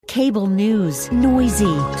Cable news,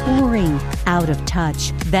 noisy, boring, out of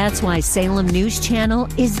touch. That's why Salem News Channel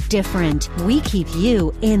is different. We keep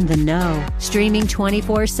you in the know. Streaming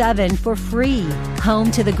 24/7 for free.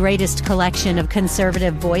 Home to the greatest collection of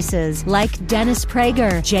conservative voices like Dennis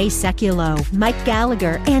Prager, Jay Sekulow, Mike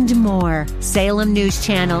Gallagher, and more. Salem News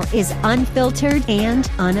Channel is unfiltered and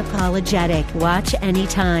unapologetic. Watch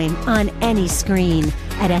anytime, on any screen,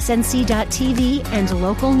 at snc.tv and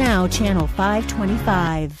Local Now Channel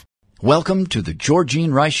 525. Welcome to the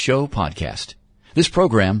Georgene Rice Show podcast. This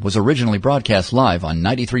program was originally broadcast live on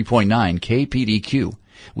 93.9 KPDQ.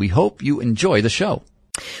 We hope you enjoy the show.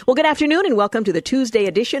 Well, good afternoon and welcome to the Tuesday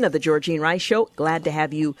edition of the Georgene Rice Show. Glad to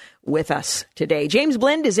have you with us today. James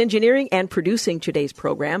Blend is engineering and producing today's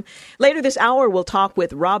program. Later this hour, we'll talk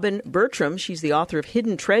with Robin Bertram. She's the author of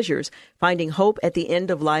Hidden Treasures, Finding Hope at the End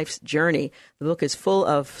of Life's Journey. The book is full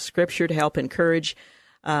of scripture to help encourage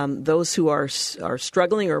those who are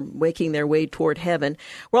struggling or making their way toward heaven.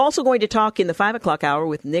 We're also going to talk in the 5 o'clock hour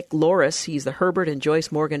with Nick Loris. He's the Herbert and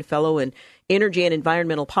Joyce Morgan Fellow in Energy and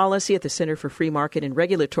Environmental Policy at the Center for Free Market and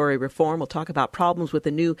Regulatory Reform. We'll talk about problems with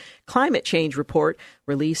the new climate change report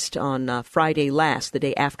released on Friday last, the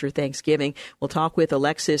day after Thanksgiving. We'll talk with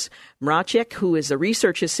Alexis Mrachek, who is a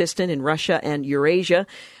research assistant in Russia and Eurasia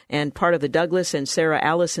and part of the Douglas and Sarah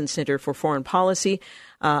Allison Center for Foreign Policy,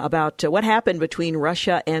 about what happened between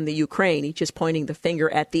Russia and the Ukraine. Each is pointing the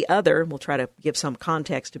finger at the other. We'll try to give some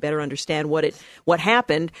context to better understand what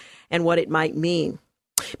happened and what it might mean.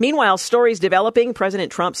 Meanwhile, stories developing.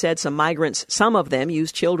 President Trump said some migrants, some of them,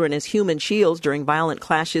 used children as human shields during violent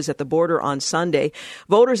clashes at the border on Sunday.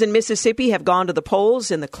 Voters in Mississippi have gone to the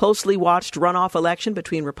polls in the closely watched runoff election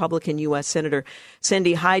between Republican U.S. Senator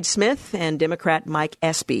Cindy Hyde-Smith and Democrat Mike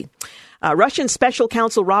Espy. Russian Special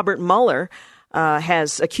Counsel Robert Mueller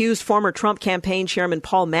has accused former Trump campaign chairman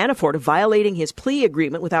Paul Manafort of violating his plea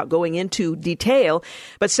agreement without going into detail,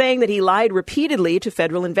 but saying that he lied repeatedly to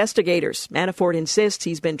federal investigators. Manafort insists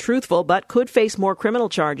he's been truthful, but could face more criminal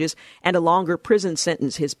charges and a longer prison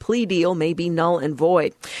sentence. His plea deal may be null and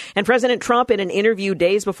void. And President Trump, in an interview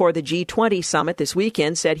days before the G20 summit this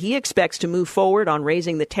weekend, said he expects to move forward on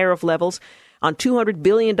raising the tariff levels on $200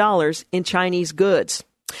 billion in Chinese goods.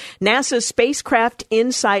 NASA's spacecraft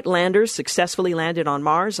InSight lander successfully landed on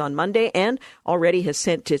Mars on Monday and already has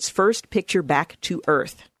sent its first picture back to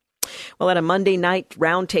Earth. Well, at a Monday night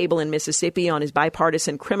roundtable in Mississippi on his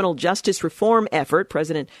bipartisan criminal justice reform effort,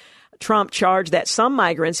 President Trump charged that some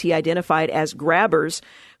migrants he identified as grabbers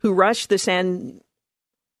who rushed the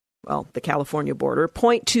California border,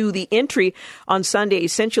 point to the entry on Sunday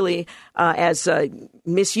essentially as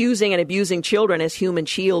misusing and abusing children as human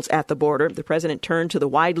shields at the border. The president turned to the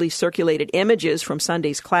widely circulated images from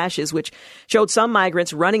Sunday's clashes, which showed some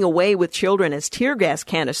migrants running away with children as tear gas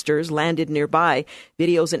canisters landed nearby.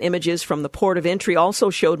 Videos and images from the port of entry also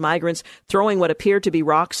showed migrants throwing what appeared to be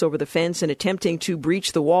rocks over the fence and attempting to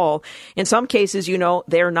breach the wall. In some cases,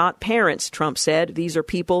 they're not parents, Trump said. These are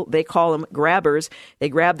people, they call them grabbers. They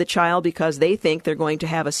grab the child because they think they're going to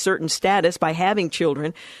have a certain status by having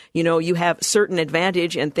children. You have certain advantage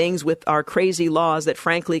and things with our crazy laws that,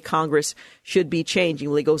 frankly, Congress should be changing.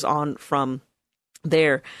 Well, he goes on from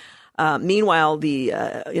there. Meanwhile,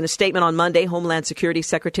 in a statement on Monday, Homeland Security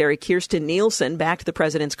Secretary Kirstjen Nielsen backed the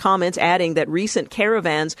president's comments, adding that recent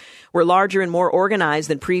caravans were larger and more organized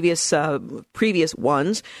than previous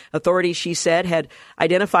ones. Authorities, she said, had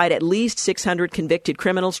identified at least 600 convicted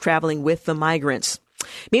criminals traveling with the migrants.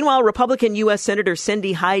 Meanwhile, Republican U.S. Senator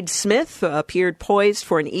Cindy Hyde-Smith appeared poised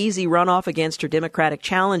for an easy runoff against her Democratic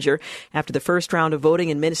challenger after the first round of voting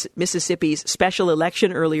in Mississippi's special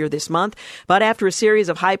election earlier this month. But after a series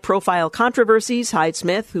of high-profile controversies,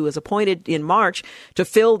 Hyde-Smith, who was appointed in March to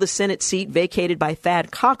fill the Senate seat vacated by Thad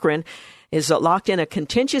Cochran, is locked in a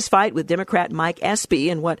contentious fight with Democrat Mike Espy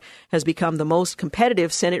in what has become the most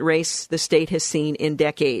competitive Senate race the state has seen in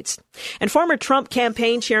decades. And former Trump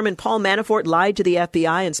campaign chairman Paul Manafort lied to the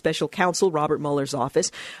FBI and special counsel Robert Mueller's office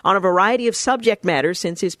on a variety of subject matters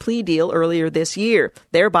since his plea deal earlier this year,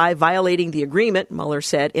 thereby violating the agreement, Mueller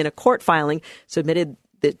said, in a court filing submitted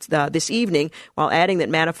this evening, while adding that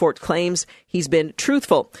Manafort claims he's been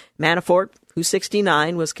truthful. Manafort, who's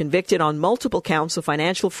 69, was convicted on multiple counts of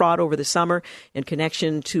financial fraud over the summer in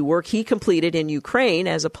connection to work he completed in Ukraine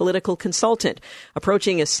as a political consultant.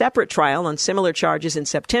 Approaching a separate trial on similar charges in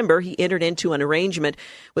September, he entered into an arrangement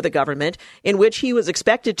with the government in which he was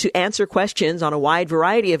expected to answer questions on a wide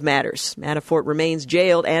variety of matters. Manafort remains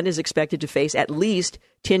jailed and is expected to face at least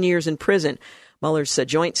 10 years in prison. Mueller's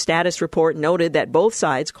joint status report noted that both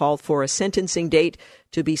sides called for a sentencing date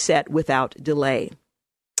to be set without delay.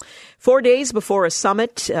 4 days before a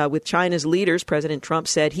summit with China's leaders, President Trump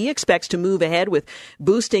said he expects to move ahead with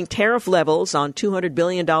boosting tariff levels on $200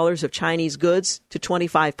 billion of Chinese goods to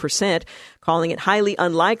 25%, calling it highly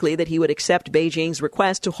unlikely that he would accept Beijing's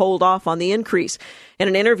request to hold off on the increase. In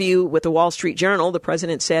an interview with the Wall Street Journal, the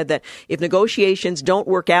president said that if negotiations don't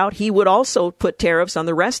work out, he would also put tariffs on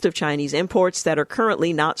the rest of Chinese imports that are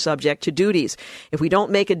currently not subject to duties. If we don't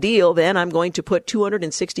make a deal, then I'm going to put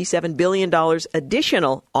 $267 billion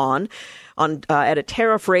additional on at a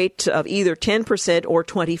tariff rate of either 10% or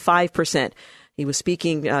 25%. He was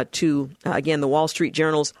speaking to, again, the Wall Street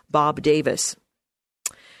Journal's Bob Davis.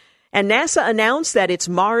 And NASA announced that its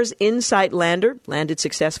Mars InSight lander landed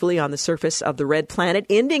successfully on the surface of the red planet,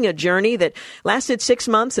 ending a journey that lasted 6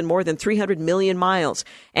 months and more than 300 million miles.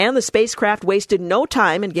 And the spacecraft wasted no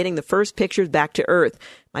time in getting the first pictures back to Earth.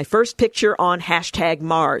 My first picture on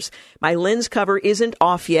 #Mars. My lens cover isn't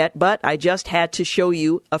off yet, but I just had to show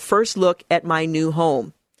you a first look at my new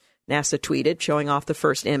home. NASA tweeted, showing off the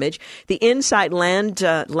first image. The InSight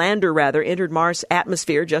lander entered Mars'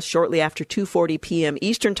 atmosphere just shortly after 2:40 p.m.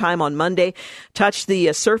 Eastern Time on Monday, touched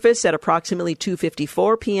the surface at approximately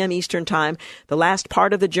 2:54 p.m. Eastern Time. The last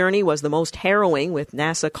part of the journey was the most harrowing, with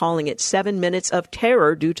NASA calling it 7 minutes of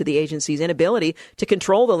terror due to the agency's inability to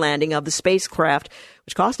control the landing of the spacecraft,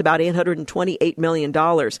 which cost about $828 million.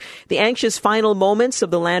 The anxious final moments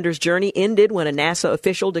of the lander's journey ended when a NASA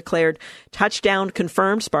official declared touchdown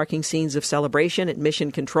confirmed, sparking scenes of celebration at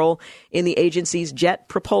Mission Control in the agency's Jet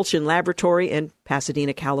Propulsion Laboratory in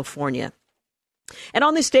Pasadena, California. And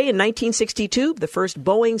on this day in 1962, the first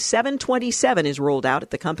Boeing 727 is rolled out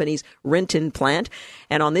at the company's Renton plant.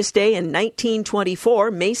 And on this day in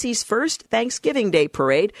 1924, Macy's first Thanksgiving Day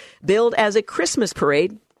parade, billed as a Christmas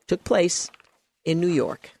parade, took place in New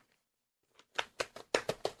York.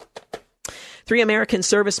 3 American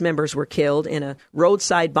service members were killed in a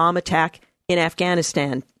roadside bomb attack in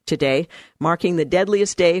Afghanistan today, marking the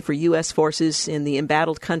deadliest day for U.S. forces in the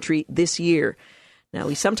embattled country this year. Now,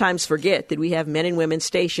 we sometimes forget that we have men and women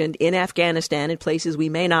stationed in Afghanistan in places we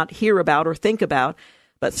may not hear about or think about,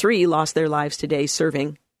 but 3 lost their lives today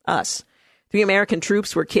serving us. 3 American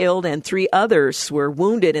troops were killed and 3 others were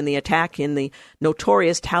wounded in the attack in the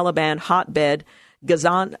notorious Taliban hotbed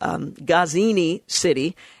Ghazni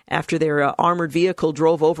city after their armored vehicle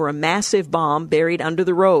drove over a massive bomb buried under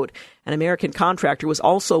the road. An American contractor was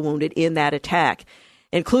also wounded in that attack.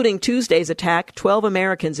 Including Tuesday's attack, 12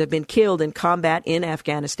 Americans have been killed in combat in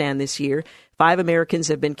Afghanistan this year. 5 Americans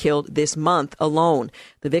have been killed this month alone.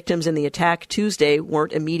 The victims in the attack Tuesday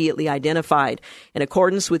weren't immediately identified. In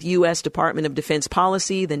accordance with U.S. Department of Defense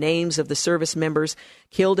policy, the names of the service members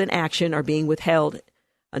killed in action are being withheld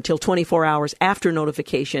until 24 hours after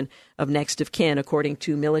notification of next of kin, according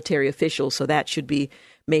to military officials. So that should be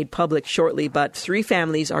made public shortly. But 3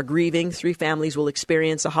 families are grieving. 3 families will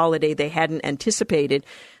experience a holiday they hadn't anticipated.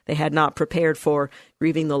 They had not prepared for,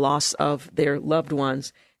 grieving the loss of their loved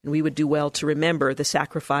ones. And we would do well to remember the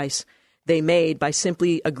sacrifice they made by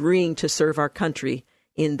simply agreeing to serve our country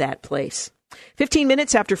in that place. 15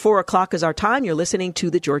 minutes after 4 o'clock is our time. You're listening to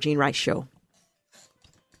The Georgene Rice Show.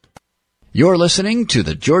 You're listening to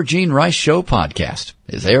The Georgene Rice Show podcast.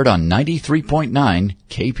 It's aired on 93.9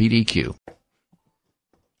 KPDQ.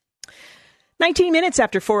 19 minutes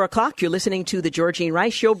after 4 o'clock, you're listening to The Georgene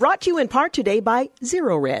Rice Show, brought to you in part today by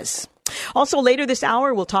Zerorez. Also later this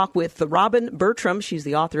hour, we'll talk with Robin Bertram. She's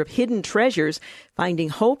the author of Hidden Treasures, Finding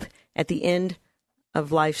Hope at the End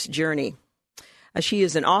of Life's Journey. She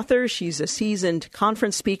is an author. She's a seasoned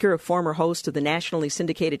conference speaker, a former host of the nationally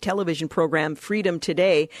syndicated television program Freedom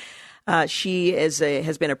Today. She has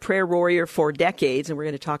been a prayer warrior for decades, and we're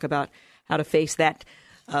going to talk about how to face that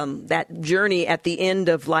journey at the end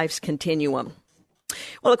of life's continuum.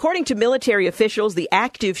 Well, according to military officials, the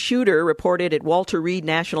active shooter reported at Walter Reed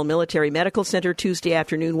National Military Medical Center Tuesday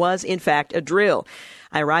afternoon was, in fact, a drill.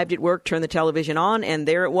 I arrived at work, turned the television on, and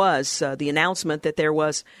there it was, the announcement that there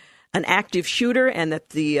was an active shooter and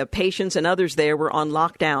that the patients and others there were on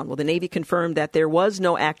lockdown. Well, the Navy confirmed that there was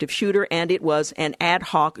no active shooter and it was an ad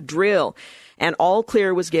hoc drill. And all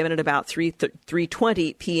clear was given at about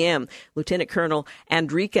 3:20 p.m. Lieutenant Colonel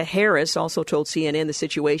Andrika Harris also told CNN the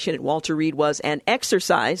situation at Walter Reed was an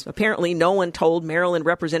exercise. Apparently, no one told Maryland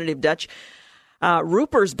Representative Dutch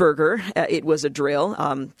Ruppersberger it was a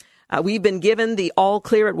drill. We've been given the all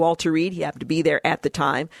clear at Walter Reed. He happened to be there at the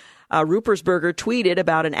time. Ruppersberger tweeted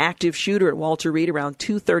about an active shooter at Walter Reed around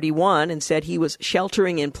 2:31 and said he was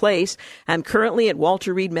sheltering in place. I'm currently at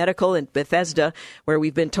Walter Reed Medical in Bethesda, where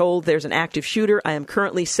we've been told there's an active shooter. I am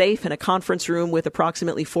currently safe in a conference room with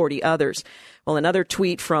approximately 40 others. Well, another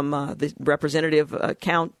tweet from the representative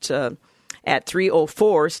account at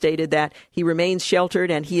 3:04 stated that he remains sheltered,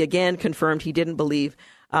 and he again confirmed he didn't believe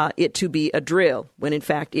it to be a drill, when in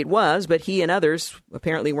fact it was, but he and others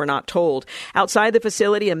apparently were not told. Outside the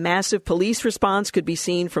facility, a massive police response could be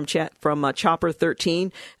seen from Chopper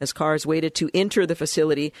 13 as cars waited to enter the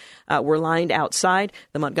facility were lined outside.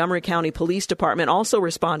 The Montgomery County Police Department also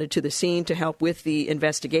responded to the scene to help with the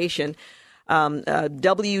investigation.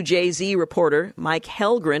 WJZ reporter Mike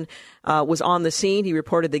Helgren was on the scene. He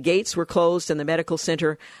reported the gates were closed and the medical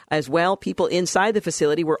center as well. People inside the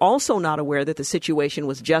facility were also not aware that the situation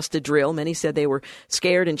was just a drill. Many said they were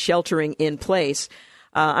scared and sheltering in place.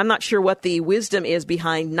 I'm not sure what the wisdom is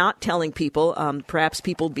behind not telling people. Perhaps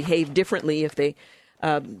people behave differently if they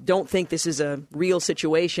don't think this is a real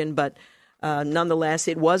situation, but nonetheless,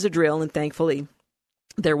 it was a drill, and thankfully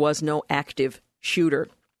there was no active shooter.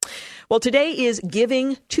 Well, today is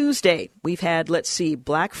Giving Tuesday. We've had,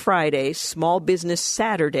 Black Friday, Small Business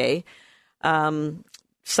Saturday,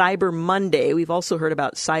 Cyber Monday. We've also heard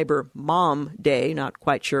about Cyber Mom Day. Not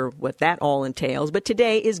quite sure what that all entails. But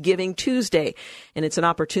today is Giving Tuesday, and it's an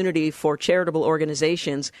opportunity for charitable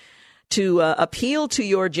organizations to appeal to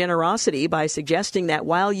your generosity by suggesting that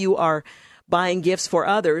while you are buying gifts for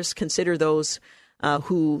others, consider those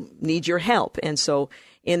who need your help. And so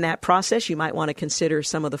in that process, you might want to consider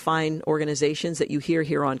some of the fine organizations that you hear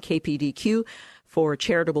here on KPDQ for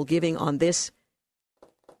charitable giving on this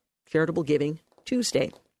Charitable Giving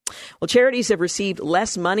Tuesday. Well, charities have received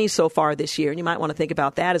less money so far this year, and you might want to think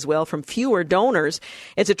about that as well, from fewer donors.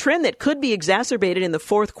 It's a trend that could be exacerbated in the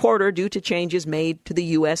fourth quarter due to changes made to the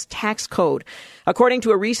U.S. tax code. According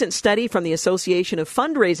to a recent study from the Association of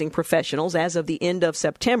Fundraising Professionals, as of the end of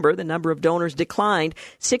September, the number of donors declined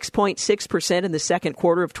 6.6% in the second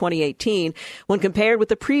quarter of 2018 when compared with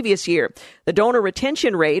the previous year. The donor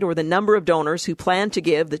retention rate, or the number of donors who plan to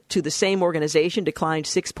give to the same organization, declined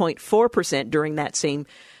 6.4% during that same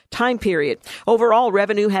time period. Overall,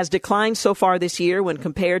 revenue has declined so far this year when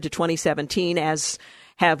compared to 2017, as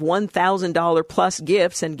have $1,000 plus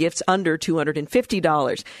gifts and gifts under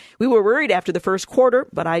 $250. We were worried after the first quarter,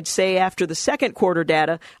 but I'd say after the second quarter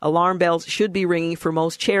data, alarm bells should be ringing for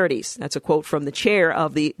most charities. That's a quote from the chair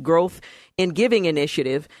of the Growth in Giving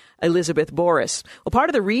Initiative, Elizabeth Boris. Well, part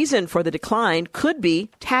of the reason for the decline could be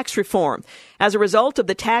tax reform. As a result of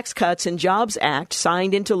the Tax Cuts and Jobs Act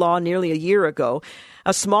signed into law nearly a year ago,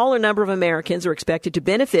 a smaller number of Americans are expected to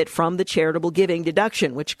benefit from the charitable giving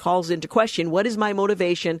deduction, which calls into question, what is my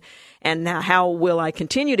motivation and how will I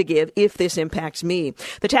continue to give if this impacts me?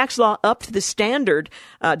 The tax law upped the standard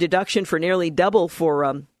deduction for nearly double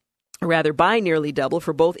by nearly double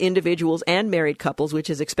for both individuals and married couples, which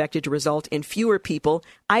is expected to result in fewer people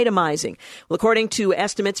itemizing. Well, according to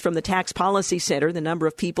estimates from the Tax Policy Center, the number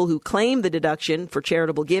of people who claim the deduction for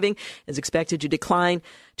charitable giving is expected to decline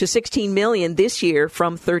to 16 million this year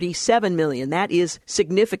from 37 million. That is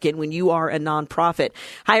significant when you are a nonprofit.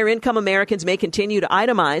 Higher income Americans may continue to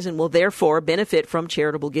itemize and will therefore benefit from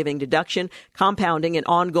charitable giving deduction, compounding an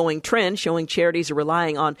ongoing trend showing charities are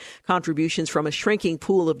relying on contributions from a shrinking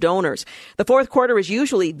pool of donors. The fourth quarter is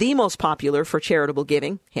usually the most popular for charitable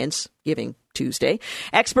giving, hence Giving Tuesday.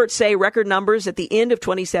 Experts say record numbers at the end of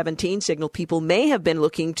 2017 signal people may have been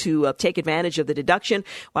looking to take advantage of the deduction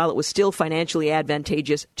while it was still financially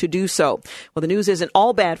advantageous to do so. Well, the news isn't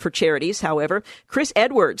all bad for charities. However, Chris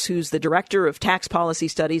Edwards, who's the director of tax policy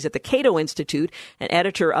studies at the Cato Institute and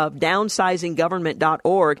editor of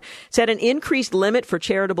downsizinggovernment.org, said an increased limit for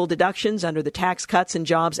charitable deductions under the Tax Cuts and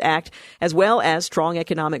Jobs Act, as well as strong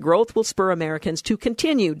economic growth, will spur Americans to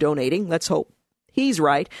continue donating. Let's hope he's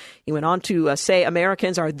right. He went on to say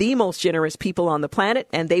Americans are the most generous people on the planet,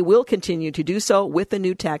 and they will continue to do so with the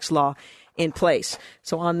new tax law in place.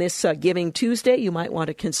 So on this Giving Tuesday, you might want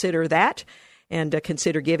to consider that and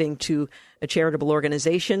consider giving to a charitable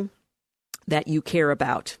organization that you care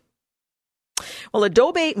about. Well,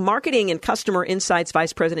 Adobe Marketing and Customer Insights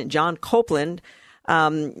Vice President John Copeland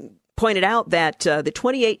pointed out that the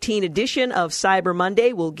 2018 edition of Cyber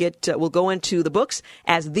Monday will go into the books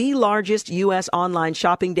as the largest U.S. online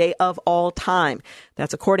shopping day of all time.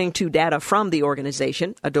 That's according to data from the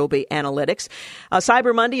organization, Adobe Analytics.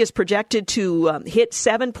 Cyber Monday is projected to hit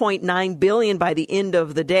 $7.9 billion by the end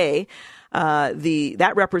of the day.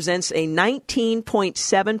 That represents a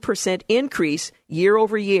 19.7% increase year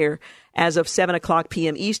over year as of 7 o'clock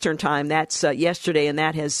p.m. Eastern Time. That's yesterday, and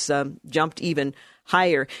that has jumped even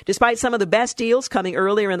higher. Despite some of the best deals coming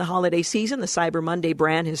earlier in the holiday season, the Cyber Monday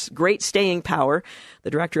brand has great staying power.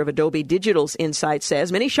 The director of Adobe Digital's Insight says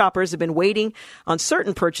many shoppers have been waiting on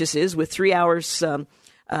certain purchases, with 3 hours of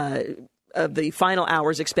the final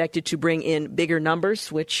hours expected to bring in bigger numbers,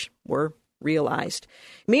 which were realized.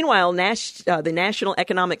 Meanwhile, the National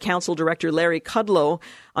Economic Council Director Larry Kudlow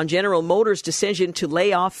on General Motors' decision to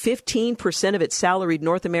lay off 15% of its salaried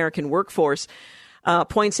North American workforce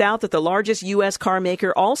points out that the largest U.S. car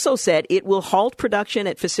maker also said it will halt production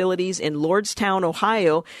at facilities in Lordstown,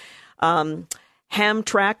 Ohio,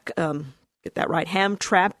 Hamtramck,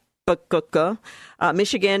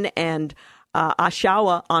 Michigan, and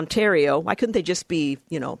Oshawa, Ontario. Why couldn't they just be,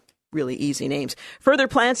 really easy names? Further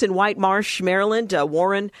plants in White Marsh, Maryland,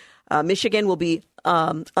 Warren, Michigan will be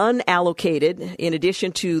unallocated, in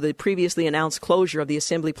addition to the previously announced closure of the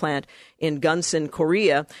assembly plant in Gunsan,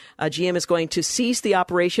 Korea. GM is going to cease the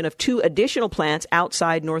operation of 2 additional plants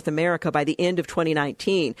outside North America by the end of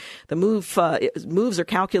 2019. The moves are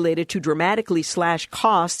calculated to dramatically slash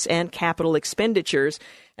costs and capital expenditures,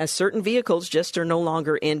 as certain vehicles just are no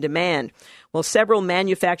longer in demand. Well, several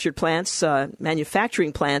manufacturing plants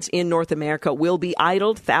in North America will be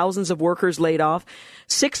idled, thousands of workers laid off.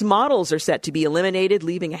 6 models are set to be eliminated,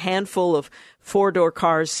 leaving a handful of 4-door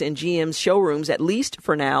cars in GM's showrooms, at least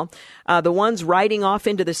for now. The ones riding off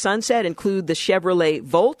into the sunset include the Chevrolet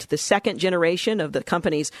Volt, the second generation of the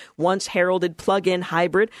company's once heralded plug-in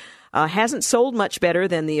hybrid. Hasn't sold much better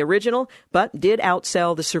than the original, but did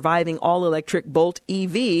outsell the surviving all-electric Bolt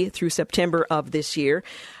EV through September of this year.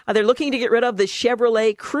 They're looking to get rid of the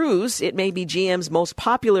Chevrolet Cruze. It may be GM's most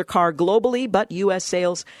popular car globally, but U.S.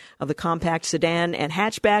 sales of the compact sedan and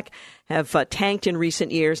hatchback have tanked in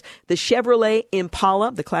recent years. The Chevrolet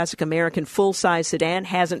Impala, the classic American full-size sedan,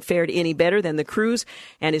 hasn't fared any better than the Cruze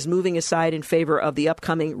and is moving aside in favor of the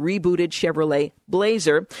upcoming rebooted Chevrolet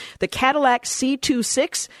Blazer. The Cadillac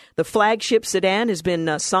C26, the flagship sedan, has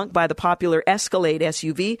been sunk by the popular Escalade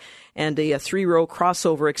SUV, and a 3-row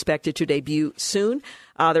crossover expected to debut soon.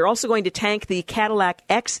 They're also going to tank the Cadillac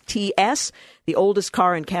XTS, the oldest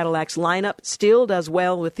car in Cadillac's lineup. Still does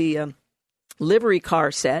well with the livery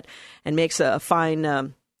car set and makes a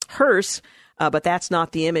fine hearse, but that's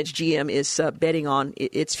not the image GM is betting on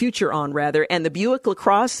its future on, rather. And the Buick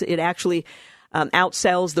LaCrosse, it actually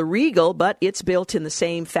outsells the Regal, but it's built in the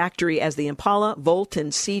same factory as the Impala, Volt,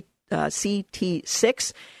 and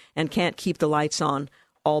CT6, and can't keep the lights on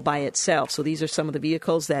all by itself. So these are some of the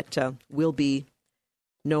vehicles that will be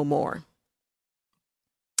no more.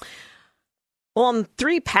 Well, on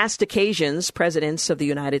 3 past occasions, presidents of the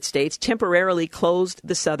United States temporarily closed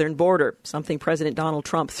the southern border, something President Donald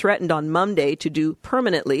Trump threatened on Monday to do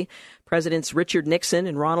permanently. Presidents Richard Nixon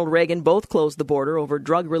and Ronald Reagan both closed the border over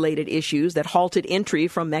drug-related issues that halted entry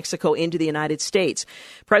from Mexico into the United States.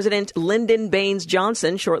 President Lyndon Baines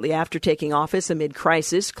Johnson, shortly after taking office amid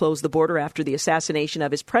crisis, closed the border after the assassination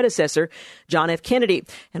of his predecessor, John F. Kennedy.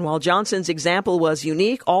 And while Johnson's example was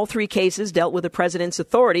unique, all 3 cases dealt with the president's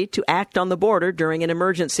authority to act on the border during an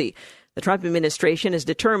emergency. The Trump administration has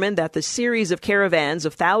determined that the series of caravans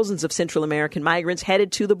of thousands of Central American migrants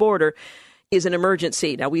headed to the border is an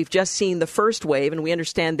emergency. Now, we've just seen the first wave, and we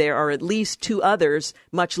understand there are at least 2 others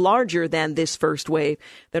much larger than this first wave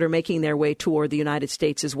that are making their way toward the United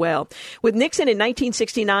States as well. With Nixon in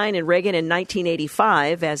 1969 and Reagan in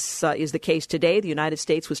 1985, as is the case today, the United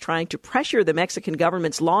States was trying to pressure the Mexican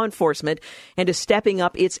government's law enforcement into stepping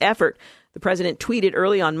up its effort. The president tweeted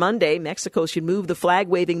early on Monday, Mexico should move the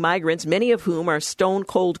flag-waving migrants, many of whom are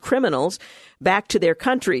stone-cold criminals, back to their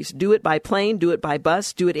countries. Do it by plane, do it by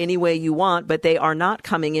bus, do it any way you want, but they are not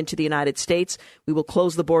coming into the United States. We will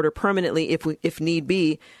close the border permanently if need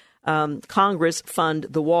be. Congress fund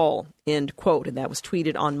the wall, end quote. And that was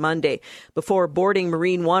tweeted on Monday. Before boarding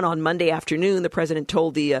Marine One on Monday afternoon, the president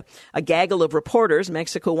told a gaggle of reporters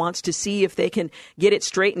Mexico wants to see if they can get it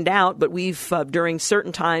straightened out, but we've, during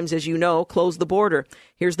certain times, as you know, closed the border.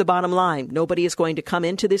 Here's the bottom line. Nobody is going to come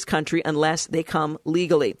into this country unless they come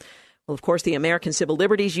legally. Well, of course, the American Civil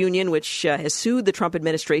Liberties Union, which has sued the Trump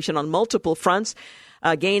administration on multiple fronts,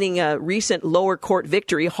 gaining a recent lower court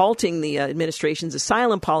victory, halting the administration's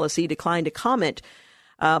asylum policy, declined to comment.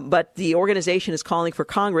 But the organization is calling for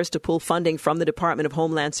Congress to pull funding from the Department of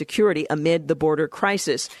Homeland Security amid the border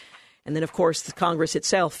crisis. And then, of course, the Congress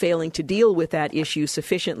itself failing to deal with that issue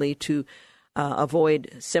sufficiently to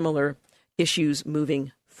avoid similar issues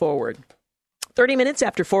moving forward. 30 minutes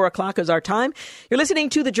after 4 o'clock is our time. You're listening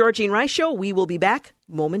to The Georgene Rice Show. We will be back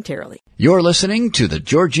momentarily. You're listening to The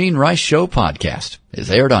Georgene Rice Show podcast. It's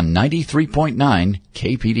aired on 93.9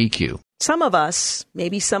 KPDQ. Some of us,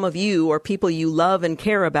 maybe some of you, or people you love and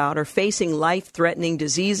care about, are facing life-threatening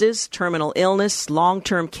diseases, terminal illness,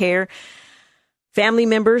 long-term care, family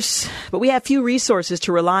members, but we have few resources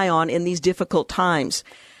to rely on in these difficult times.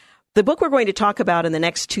 The book we're going to talk about in the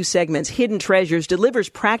next two segments, Hidden Treasures, delivers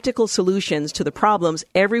practical solutions to the problems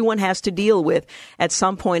everyone has to deal with at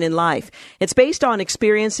some point in life. It's based on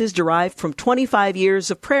experiences derived from 25 years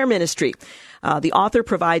of prayer ministry. The author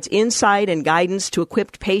provides insight and guidance to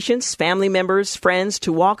equip patients, family members, friends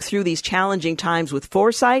to walk through these challenging times with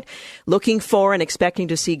foresight, looking for and expecting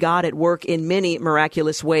to see God at work in many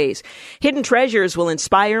miraculous ways. Hidden Treasures will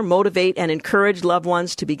inspire, motivate, and encourage loved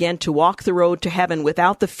ones to begin to walk the road to heaven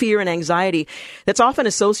without the fear and anxiety that's often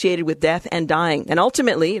associated with death and dying. And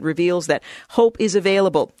ultimately, it reveals that hope is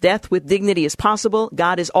available. Death with dignity is possible.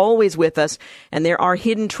 God is always with us, and there are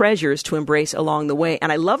hidden treasures to embrace along the way.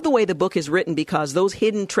 And I love the way the book is written, because those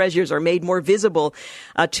hidden treasures are made more visible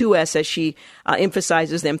to us as she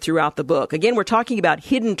emphasizes them throughout the book. Again, we're talking about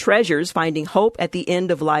Hidden Treasures, finding hope at the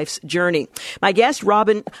end of life's journey. My guest,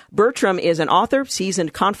 Robin Bertram, is an author,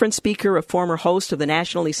 seasoned conference speaker, a former host of the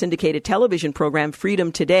nationally syndicated television program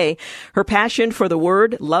Freedom Today. Her passion for the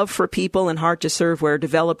Word, love for people, and heart to serve were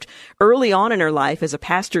developed early on in her life as a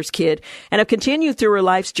pastor's kid and have continued through her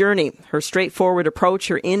life's journey. Her straightforward approach,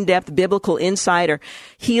 her in-depth biblical insight are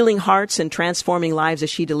healing hearts and transforming lives as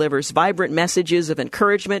she delivers vibrant messages of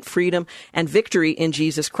encouragement, freedom, and victory in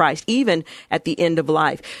Jesus Christ, even at the end of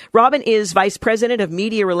life. Robin is Vice President of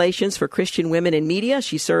Media Relations for Christian Women in Media.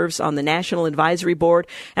 She serves on the National Advisory Board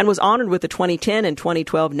and was honored with the 2010 and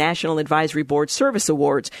 2012 National Advisory Board Service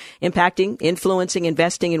Awards, impacting, influencing,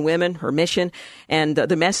 investing in women, her mission. And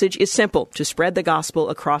the message is simple: to spread the gospel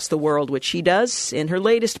across the world, which she does in her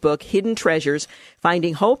latest book, Hidden Treasures,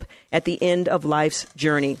 Finding Hope at the End of Life's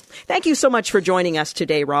Journey. Thank you so much for joining us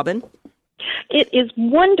today, Robin. It is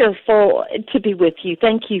wonderful to be with you.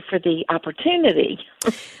 Thank you for the opportunity.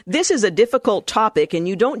 This is a difficult topic, and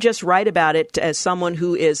you don't just write about it as someone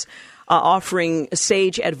who is offering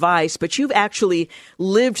sage advice, but you've actually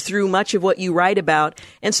lived through much of what you write about.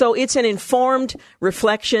 And so it's an informed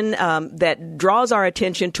reflection that draws our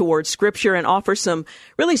attention towards Scripture and offers some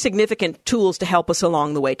really significant tools to help us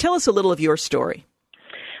along the way. Tell us a little of your story.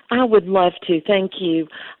 I would love to. Thank you.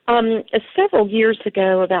 Several years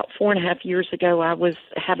ago, about 4.5 years ago, I was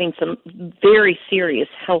having some very serious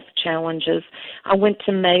health challenges. I went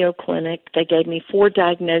to Mayo Clinic. They gave me 4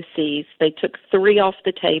 diagnoses. They took 3 off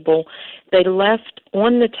the table. They left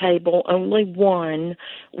on the table only 1,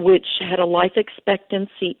 which had a life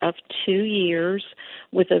expectancy of 2 years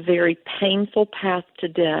with a very painful path to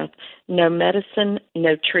death, no medicine,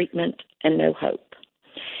 no treatment, and no hope.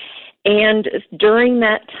 And during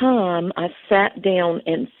that time, I sat down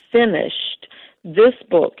and finished this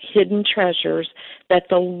book, Hidden Treasures, that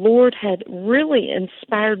the Lord had really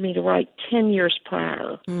inspired me to write 10 years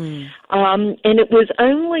prior. And it was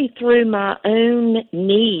only through my own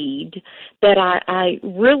need that I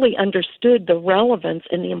really understood the relevance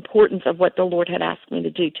and the importance of what the Lord had asked me to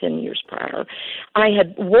do 10 years prior. I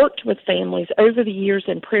had worked with families over the years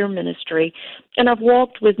in prayer ministry, and I've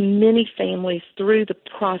walked with many families through the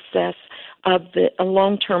process of a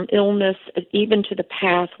long-term illness, even to the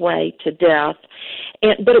pathway to death.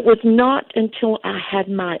 But it was not until I had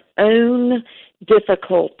my own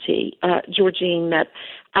difficulty, Georgene, that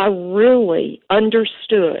I really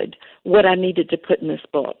understood what I needed to put in this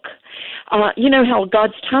book. You know how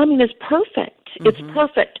God's timing is perfect. Mm-hmm. It's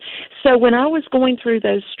perfect. So when I was going through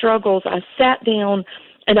those struggles, I sat down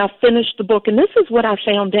and I finished the book. And this is what I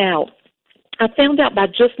found out. I found out by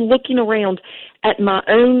just looking around at my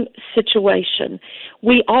own situation.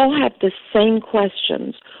 We all have the same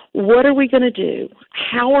questions. What are we going to do?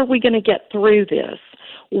 How are we going to get through this?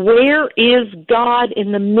 Where is God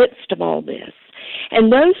in the midst of all this?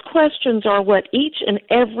 And those questions are what each and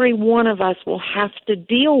every one of us will have to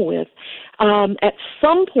deal with at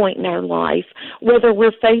some point in our life, whether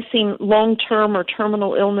we're facing long-term or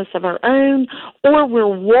terminal illness of our own, or we're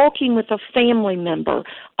walking with a family member,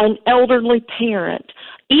 an elderly parent,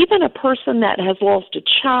 even a person that has lost a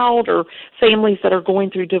child or families that are going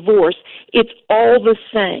through divorce. It's all the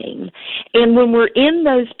same. And when we're in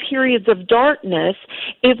those periods of darkness,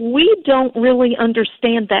 if we don't really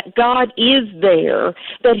understand that God is there,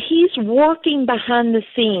 that He's working behind the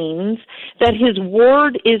scenes, that His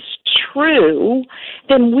Word is true,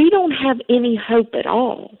 then we don't have any hope at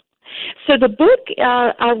all. So the book,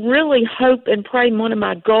 I really hope and pray one of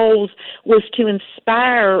my goals was to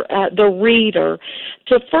inspire the reader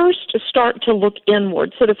to first start to look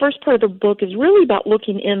inward. So the first part of the book is really about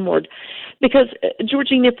looking inward because,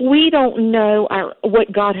 Georgene, if we don't know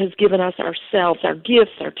what God has given us ourselves, our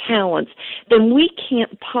gifts, our talents, then we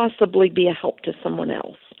can't possibly be a help to someone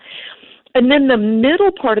else. And then the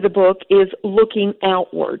middle part of the book is looking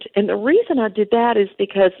outward. And the reason I did that is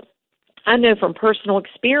because I know from personal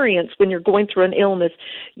experience, when you're going through an illness,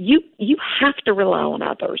 you have to rely on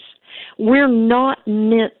others. We're not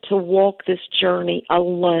meant to walk this journey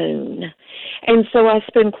alone. And so I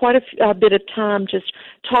spend quite a bit of time just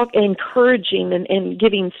encouraging and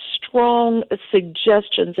giving strong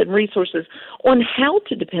suggestions and resources on how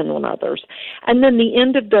to depend on others. And then the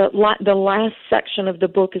end of the last section of the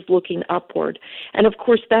book is looking upward. And of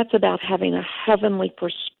course, that's about having a heavenly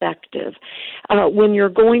perspective. When you're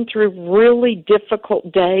going through really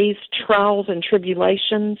difficult days, trials and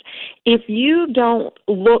tribulations, if you don't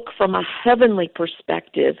look from a heavenly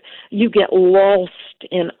perspective, you get lost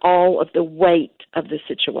in all of the weight of the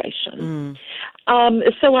situation.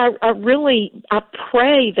 So I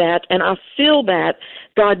pray that, and I feel that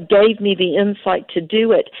God gave me the insight to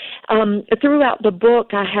do it. Throughout the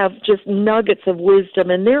book, I have just nuggets of wisdom,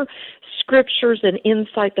 and they're scriptures and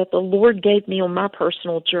insight that the Lord gave me on my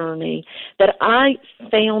personal journey that I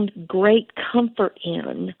found great comfort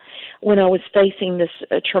in when I was facing this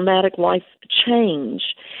traumatic life change.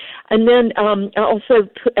 And then I also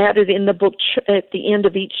added in the book at the end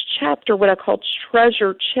of each chapter what I call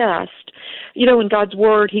treasure chest. You know, in God's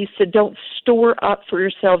Word, He said, don't store up for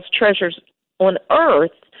yourselves treasures on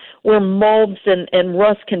earth where moths and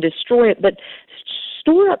rust can destroy it, but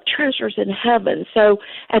store up treasures in heaven. So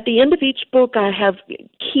at the end of each book, I have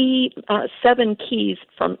 7 keys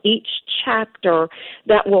from each chapter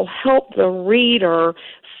that will help the reader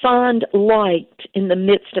find light in the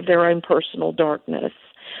midst of their own personal darkness.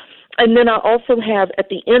 And then I also have, at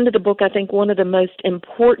the end of the book, I think one of the most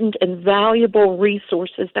important and valuable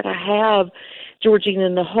resources that I have, Georgene,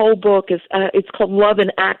 in the whole book is it's called Love in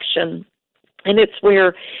Action. And it's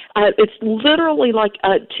where it's literally like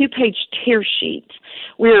a 2-page tear sheet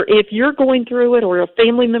where if you're going through it or a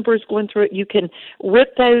family member is going through it, you can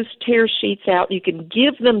rip those tear sheets out, you can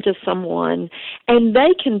give them to someone, and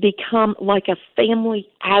they can become like a family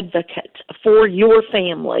advocate for your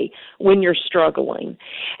family when you're struggling.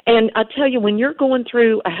 And I tell you, when you're going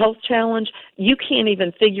through a health challenge, you can't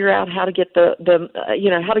even figure out how to get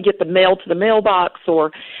how to get the mail to the mailbox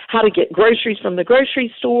or how to get groceries from the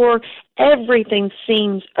grocery store. Everything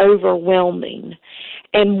seems overwhelming.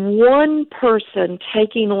 And one person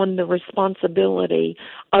taking on the responsibility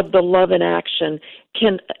of the Love in Action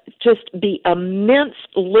can just be immense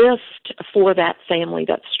lift for that family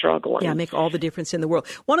that's struggling. Yeah, make all the difference in the world.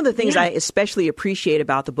 One of the things I especially appreciate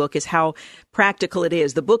about the book is how practical it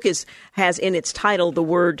is. The book has in its title the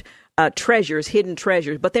word treasures, hidden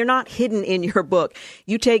treasures, but they're not hidden in your book.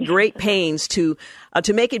 You take great pains to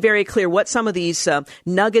make it very clear what some of these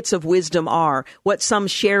nuggets of wisdom are, what some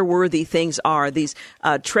share-worthy things are, these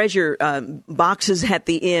treasure boxes at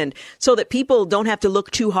the end, so that people don't have to look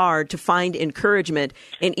too hard to find encouragement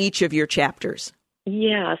in each of your chapters.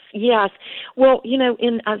 Yes. Well,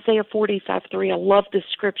 in Isaiah 45:3, I love this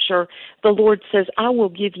scripture. The Lord says, I will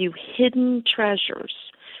give you hidden treasures,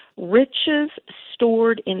 riches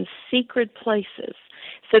stored in secret places,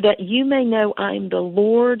 so that you may know I am the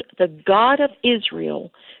Lord, the God of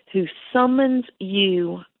Israel, who summons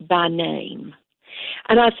you by name.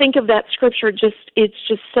 And I think of that scripture, it's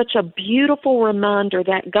just such a beautiful reminder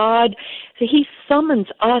that God, He summons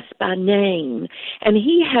us by name, and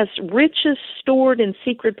He has riches stored in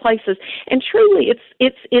secret places. And truly,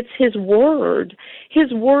 it's His Word.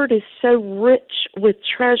 His Word is so rich with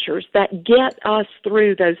treasures that get us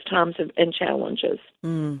through those times and challenges.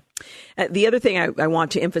 The other thing I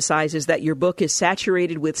want to emphasize is that your book is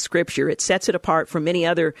saturated with Scripture. It sets it apart from many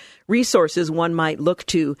other resources one might look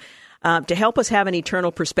to help us have an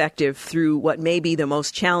eternal perspective through what may be the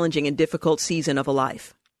most challenging and difficult season of a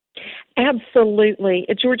life. Absolutely.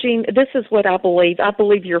 Georgene, this is what I believe. I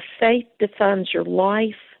believe your faith defines your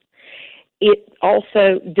life. It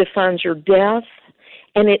also defines your death,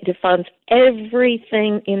 and it defines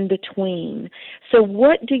everything in between. So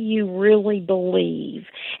what do you really believe?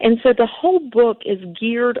 And so the whole book is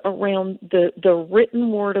geared around the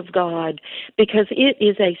written Word of God because it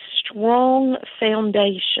is a strong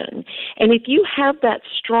foundation. And if you have that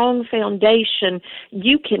strong foundation,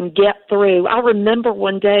 you can get through. I remember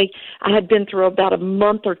one day I had been through about a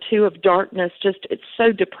month or two of darkness, it's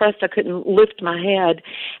so depressed I couldn't lift my head.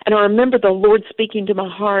 And I remember the Lord speaking to my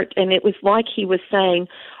heart, and it was like He was saying,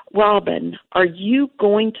 Robin, are you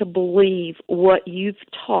going to believe what you've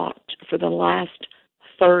taught for the last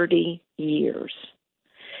 30 years?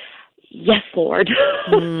 Yes, Lord.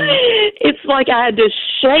 It's like I had to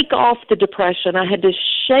shake off the depression. I had to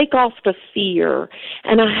shake off the fear.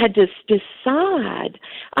 And I had to decide.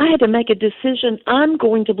 I had to make a decision. I'm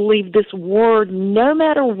going to believe this Word no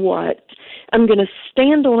matter what. I'm going to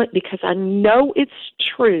stand on it because I know it's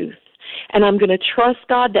truth. And I'm going to trust,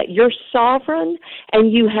 God, that you're sovereign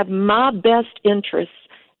and you have my best interests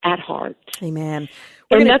at heart. Amen.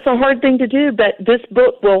 That's a hard thing to do, but this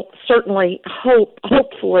book will certainly,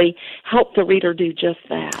 hopefully, help the reader do just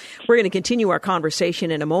that. We're going to continue our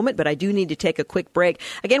conversation in a moment, but I do need to take a quick break.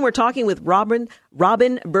 Again, we're talking with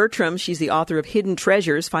Robin Bertram. She's the author of Hidden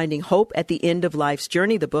Treasures, Finding Hope at the End of Life's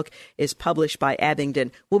Journey. The book is published by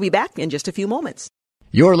Abingdon. We'll be back in just a few moments.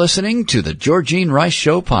 You're listening to the Georgene Rice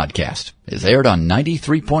Show podcast. It's aired on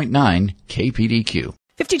 93.9 KPDQ.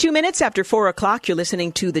 52 minutes after 4 o'clock, you're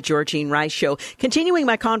listening to The Georgene Rice Show. Continuing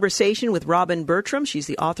my conversation with Robin Bertram. She's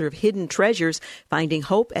the author of Hidden Treasures, Finding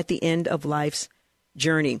Hope at the End of Life's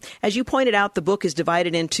Journey. As you pointed out, the book is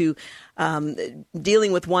divided into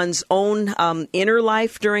dealing with one's own inner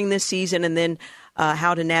life during this season and then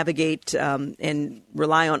how to navigate and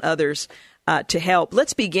rely on others to help.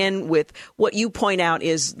 Let's begin with what you point out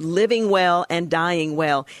is living well and dying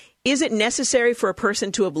well. Is it necessary for a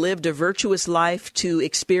person to have lived a virtuous life to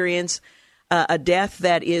experience a death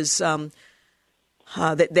that is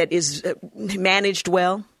that is managed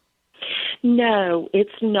well? No,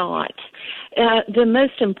 it's not. The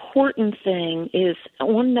most important thing is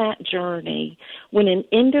on that journey when an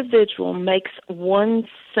individual makes one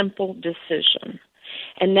simple decision.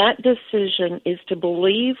 And that decision is to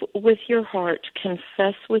believe with your heart,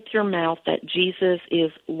 confess with your mouth that Jesus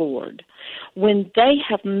is Lord. When they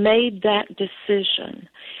have made that decision,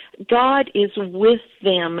 God is with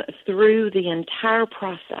them through the entire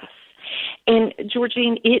process. And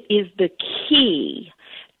Georgene, it is the key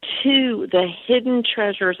to the hidden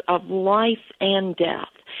treasures of life and death.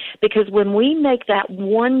 Because when we make that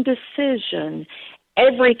one decision,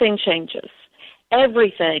 everything changes.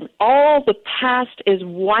 Everything, all the past is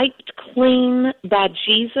wiped clean by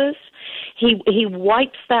Jesus. He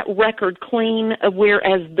wipes that record clean as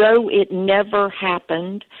though it never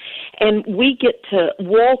happened. And we get to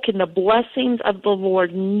walk in the blessings of the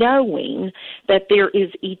Lord knowing that there is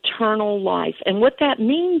eternal life. And what that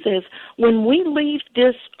means is when we leave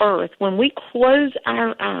this earth, when we close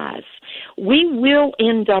our eyes, we will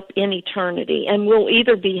end up in eternity. And we'll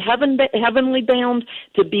either be heavenly bound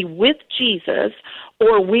to be with Jesus,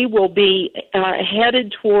 or we will be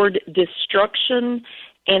headed toward destruction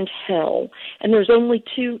and hell. And there's only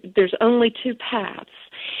two paths.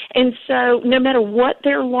 And so no matter what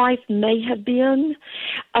their life may have been,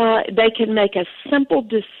 they can make a simple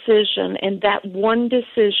decision, and that one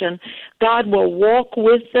decision, God will walk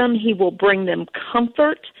with them. He will bring them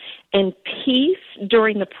comfort and peace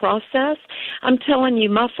during the process. I'm telling you,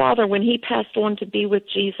 my father, when he passed on to be with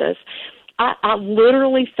Jesus, I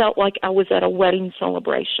literally felt like I was at a wedding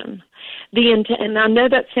celebration. And I know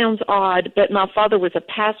that sounds odd, but my father was a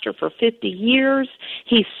pastor for 50 years.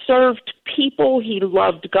 He served people. He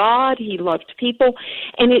loved God. He loved people.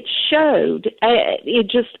 And it showed,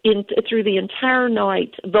 through the entire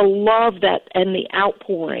night, the love and the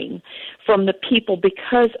outpouring from the people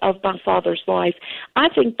because of my father's life. I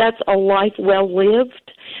think that's a life well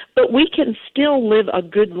lived, but we can still live a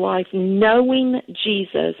good life knowing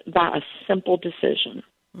Jesus by a simple decision.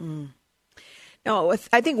 Mm. No,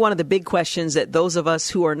 I think one of the big questions that those of us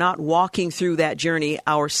who are not walking through that journey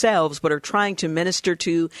ourselves, but are trying to minister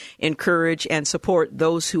to, encourage, and support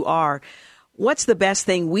those who are, what's the best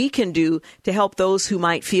thing we can do to help those who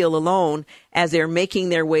might feel alone as they're making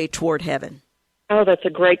their way toward heaven? Oh, that's a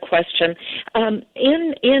great question.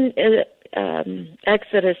 In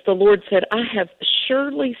Exodus, the Lord said, I have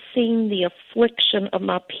surely seen the affliction of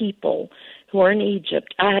my people who are in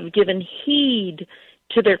Egypt. I have given heed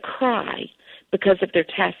to their cry because of their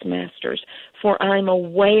taskmasters, for I'm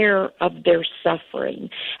aware of their suffering.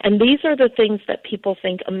 And these are the things that people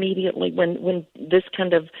think immediately when this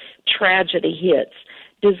kind of tragedy hits.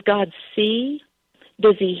 Does God see?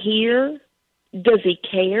 Does he hear? Does he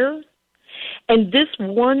care? And this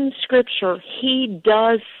one scripture, he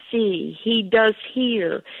does see, he does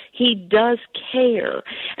hear, he does care.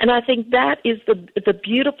 And I think that is the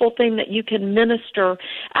beautiful thing that you can minister.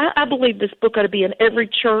 I believe this book ought to be in every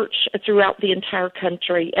church throughout the entire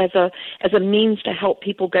country as a means to help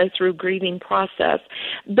people go through grieving process.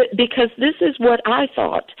 But because this is what I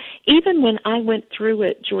thought. Even when I went through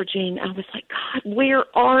it, Georgene, I was like, God, where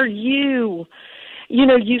are you? You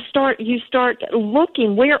know, you start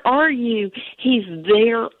looking, where are you? He's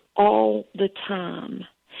there all the time.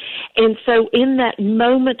 And so in that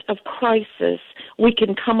moment of crisis, we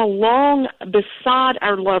can come along beside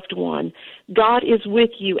our loved one. God is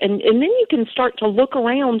with you. And then you can start to look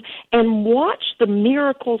around and watch the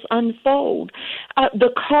miracles unfold.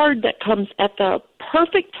 The card that comes at the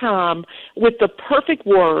perfect time with the perfect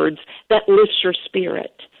words that lifts your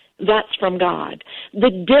spirit. that's from God. The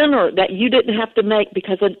dinner that you didn't have to make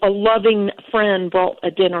because a loving friend brought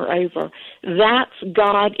a dinner over, that's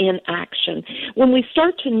God in action. When we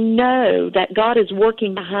start to know that God is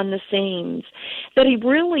working behind the scenes, that he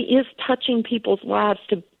really is touching people's lives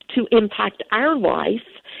to impact our life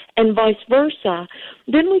and vice versa,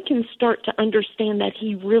 then we can start to understand that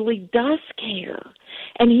he really does care.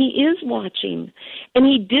 And he is watching. And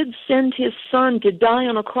he did send his son to die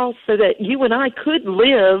on a cross so that you and I could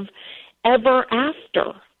live ever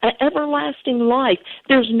after, an everlasting life.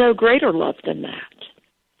 There's no greater love than that.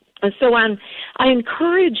 And so I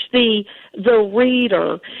encourage the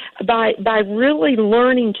reader by really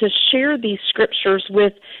learning to share these scriptures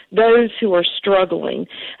with those who are struggling.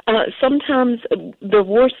 Sometimes the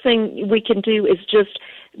worst thing we can do is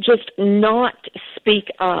just not speak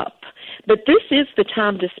up. But this is the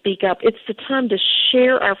time to speak up. It's the time to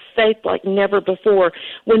share our faith like never before.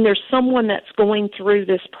 When there's someone that's going through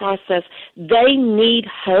this process, they need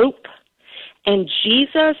hope, and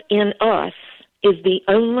Jesus in us is the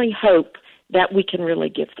only hope that we can really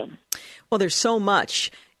give them. Well, there's so much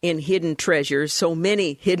in hidden treasures, so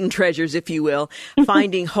many hidden treasures, if you will,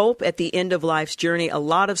 finding hope at the end of life's journey, a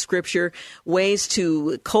lot of scripture, ways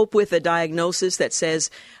to cope with a diagnosis that says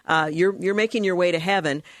you're making your way to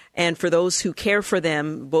heaven. And for those who care for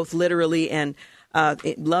them, both literally and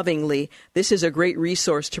lovingly, this is a great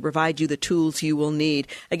resource to provide you the tools you will need.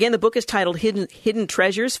 Again, the book is titled Hidden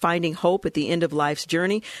Treasures, Finding Hope at the End of Life's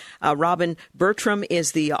Journey. Robin Bertram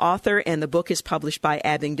is the author, and the book is published by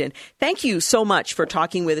Abingdon. Thank you so much for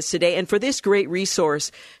talking with us today and for this great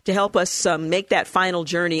resource to help us make that final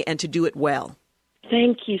journey and to do it well.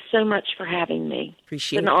 Thank you so much for having me.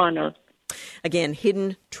 Appreciate it. It's an honor. Again,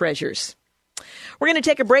 Hidden Treasures. We're going to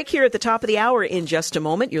take a break here at the top of the hour in just a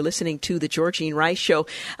moment. You're listening to The Georgene Rice Show.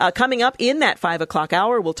 Coming up in that 5 o'clock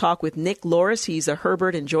hour, we'll talk with Nick Loris. He's a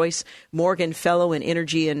Herbert and Joyce Morgan Fellow in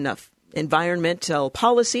Energy and Environmental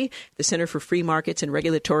Policy, the Center for Free Markets and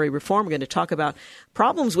Regulatory Reform. We're going to talk about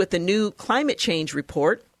problems with the new climate change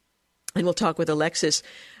report. And we'll talk with Alexis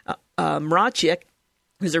Mrachik,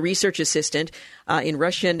 who's a research assistant in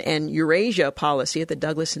Russian and Eurasia policy at the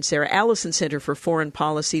Douglas and Sarah Allison Center for Foreign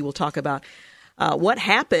Policy. We'll talk about what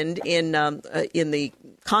happened in the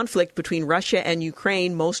conflict between Russia and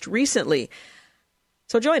Ukraine most recently.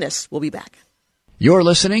 So join us. We'll be back. You're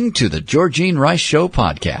listening to the Georgene Rice Show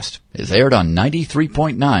podcast. It's aired on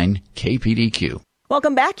 93.9 KPDQ.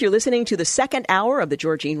 Welcome back. You're listening to the second hour of the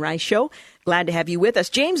Georgene Rice Show. Glad to have you with us.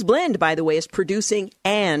 James Blend, by the way, is producing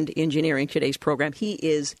and engineering today's program. He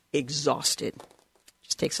is exhausted.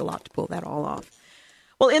 Just takes a lot to pull that all off.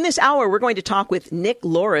 Well, in this hour, we're going to talk with Nick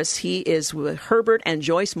Loris. He is with Herbert and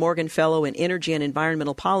Joyce Morgan Fellow in Energy and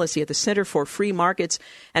Environmental Policy at the Center for Free Markets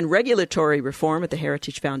and Regulatory Reform at the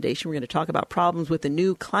Heritage Foundation. We're going to talk about problems with the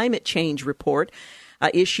new climate change report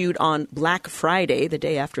issued on Black Friday, the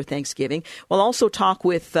day after Thanksgiving. We'll also talk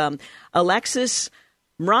with Alexis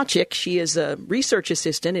Mrachik. She is a research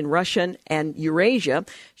assistant in Russian and Eurasia.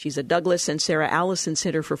 She's a Douglas and Sarah Allison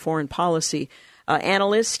Center for Foreign Policy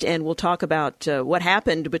analyst, and we'll talk about what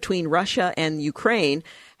happened between Russia and Ukraine,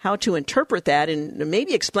 how to interpret that, and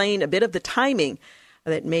maybe explain a bit of the timing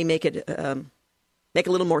that may make it make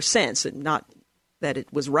a little more sense. And not that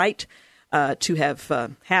it was right to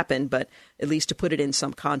have happened, but at least to put it in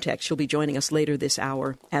some context. She'll be joining us later this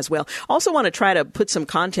hour as well. Also want to try to put some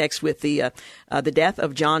context with the death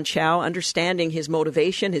of John Chow, understanding his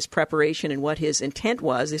motivation, his preparation, and what his intent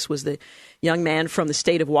was. This was the young man from the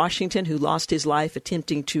state of Washington who lost his life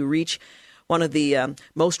attempting to reach one of the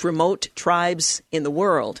most remote tribes in the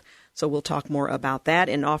world. So we'll talk more about that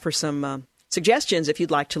and offer some suggestions if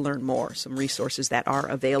you'd like to learn more, some resources that are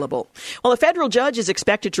available. Well, a federal judge is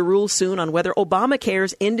expected to rule soon on whether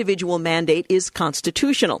Obamacare's individual mandate is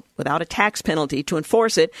constitutional without a tax penalty to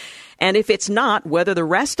enforce it. And if it's not, whether the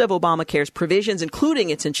rest of Obamacare's provisions, including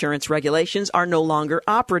its insurance regulations, are no longer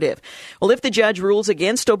operative. Well, if the judge rules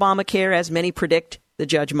against Obamacare, as many predict the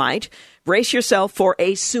judge might, brace yourself for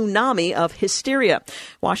a tsunami of hysteria.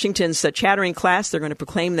 Washington's chattering class, they're going to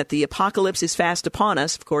proclaim that the apocalypse is fast upon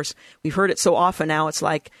us. Of course, we've heard it so often now, it's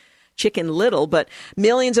like Chicken Little, but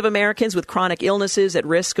millions of Americans with chronic illnesses at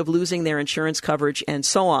risk of losing their insurance coverage and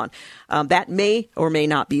so on. That may or may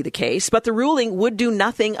not be the case, but the ruling would do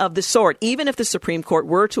nothing of the sort. Even if the Supreme Court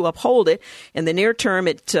were to uphold it, in the near term,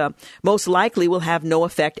 it most likely will have no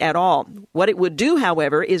effect at all. What it would do,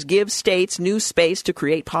 however, is give states new space to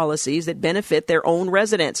create policies that benefit their own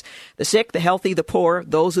residents, the sick, the healthy, the poor,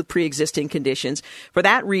 those with pre-existing conditions. For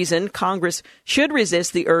that reason, Congress should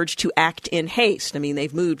resist the urge to act in haste. I mean,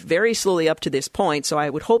 they've moved very slowly up to this point, so I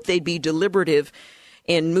would hope they'd be deliberative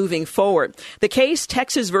in moving forward. The case,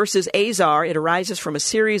 Texas versus Azar, it arises from a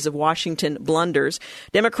series of Washington blunders.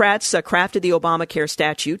 Democrats crafted the Obamacare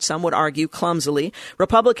statute, some would argue clumsily.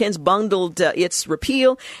 Republicans bundled its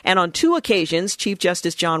repeal, and on two occasions, Chief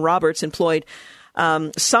Justice John Roberts employed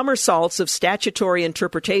somersaults of statutory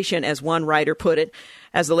interpretation, as one writer put it,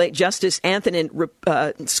 as the late Justice Antonin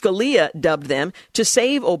Scalia dubbed them, to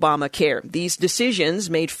save Obamacare. These decisions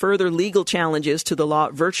made further legal challenges to the law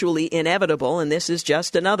virtually inevitable, and this is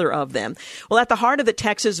just another of them. Well, at the heart of the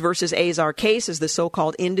Texas versus Azar case is the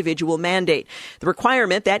so-called individual mandate, the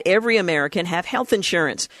requirement that every American have health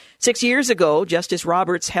insurance. 6 years ago, Justice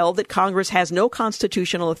Roberts held that Congress has no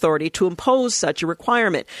constitutional authority to impose such a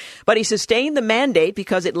requirement, but he sustained the mandate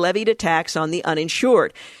because it levied a tax on the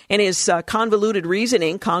uninsured. In his convoluted reasoning,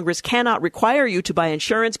 Congress cannot require you to buy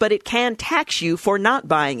insurance, but it can tax you for not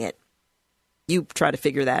buying it. You try to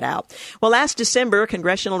figure that out. Well, last December,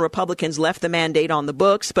 congressional Republicans left the mandate on the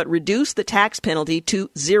books, but reduced the tax penalty to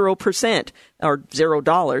 0%, or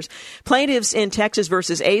 $0. Plaintiffs in Texas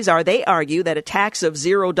versus Azar, they argue that a tax of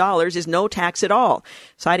 $0 is no tax at all.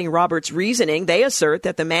 Citing Roberts' reasoning, they assert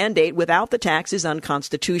that the mandate without the tax is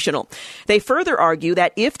unconstitutional. They further argue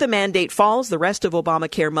that if the mandate falls, the rest of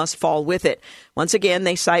Obamacare must fall with it. Once again,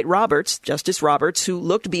 they cite Roberts, Justice Roberts, who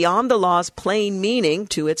looked beyond the law's plain meaning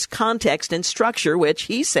to its context and structure, which,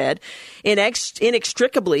 he said,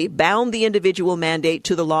 inextricably bound the individual mandate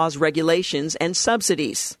to the law's regulations and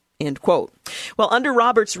subsidies. End quote. Well, under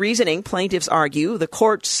Roberts' reasoning, plaintiffs argue the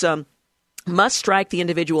courts must strike the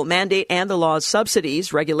individual mandate and the law's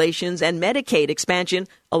subsidies, regulations, and Medicaid expansion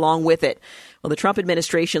along with it. Well, the Trump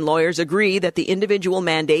administration lawyers agree that the individual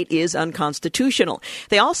mandate is unconstitutional.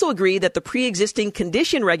 They also agree that the pre-existing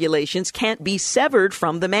condition regulations can't be severed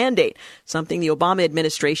from the mandate, something the Obama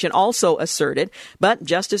administration also asserted. But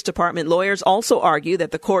Justice Department lawyers also argue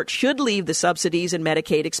that the court should leave the subsidies and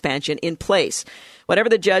Medicaid expansion in place. Whatever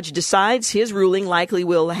the judge decides, his ruling likely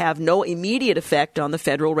will have no immediate effect on the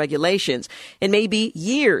federal regulations. It may be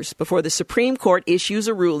years before the Supreme Court issues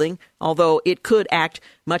a ruling, although it could act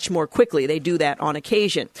much more quickly. They do that on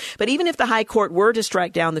occasion. But even if the High Court were to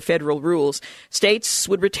strike down the federal rules, states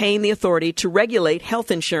would retain the authority to regulate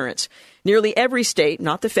health insurance. Nearly every state,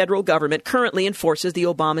 not the federal government, currently enforces the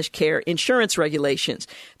Obamacare insurance regulations.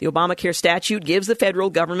 The Obamacare statute gives the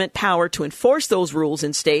federal government power to enforce those rules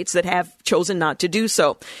in states that have chosen not to do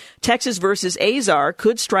so. Texas versus Azar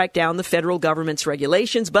could strike down the federal government's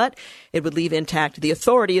regulations, but it would leave intact the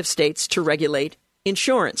authority of states to regulate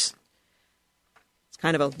insurance.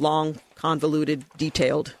 Kind of a long, convoluted,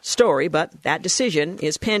 detailed story, but that decision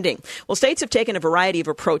is pending. Well, states have taken a variety of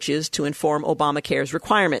approaches to inform Obamacare's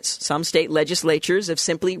requirements. Some state legislatures have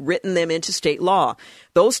simply written them into state law.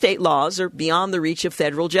 Those state laws are beyond the reach of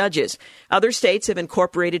federal judges. Other states have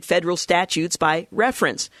incorporated federal statutes by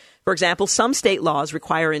reference. For example, some state laws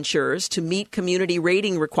require insurers to meet community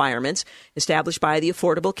rating requirements established by the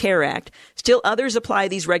Affordable Care Act. Still others apply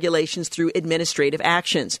these regulations through administrative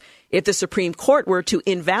actions. If the Supreme Court were to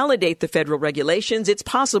invalidate the federal regulations, it's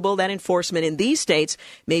possible that enforcement in these states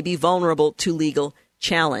may be vulnerable to legal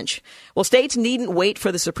challenge. Well, states needn't wait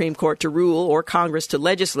for the Supreme Court to rule or Congress to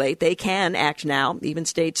legislate. They can act now. Even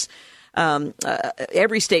states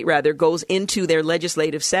every state goes into their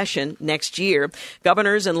legislative session next year.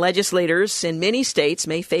 Governors and legislators in many states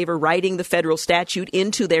may favor writing the federal statute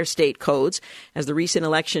into their state codes. As the recent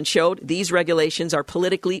election showed, these regulations are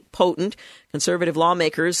politically potent. Conservative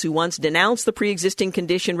lawmakers who once denounced the pre-existing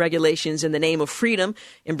condition regulations in the name of freedom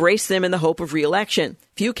embraced them in the hope of re-election.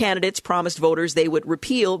 Few candidates promised voters they would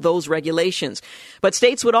repeal those regulations. But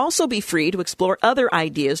states would also be free to explore other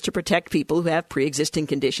ideas to protect people who have pre-existing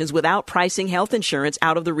conditions without pricing health insurance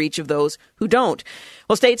out of the reach of those who don't.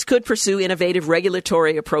 Well, states could pursue innovative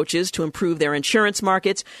regulatory approaches to improve their insurance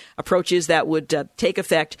markets, approaches that would take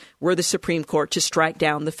effect were the Supreme Court to strike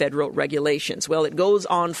down the federal regulations. Well, it goes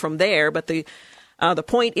on from there, but the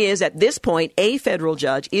point is, at this point, a federal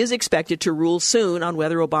judge is expected to rule soon on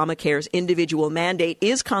whether Obamacare's individual mandate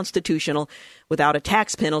is constitutional without a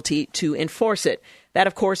tax penalty to enforce it. That,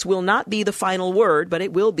 of course, will not be the final word, but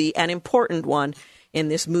it will be an important one in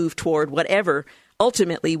this move toward whatever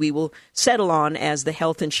ultimately we will settle on as the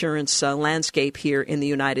health insurance landscape here in the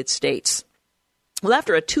United States. Well,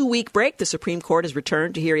 after a 2-week break, the Supreme Court has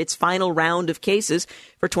returned to hear its final round of cases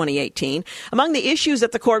for 2018. Among the issues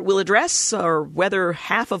that the court will address are whether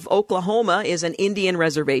half of Oklahoma is an Indian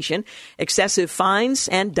reservation, excessive fines,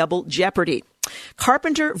 and double jeopardy.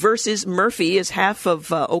 Carpenter versus Murphy is half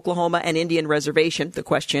of Oklahoma and Indian Reservation, the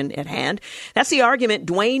question at hand. That's the argument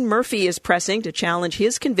Dwayne Murphy is pressing to challenge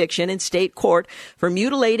his conviction in state court for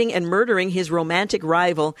mutilating and murdering his romantic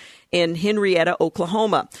rival in Henrietta,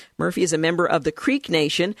 Oklahoma. Murphy is a member of the Creek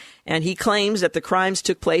Nation, and he claims that the crimes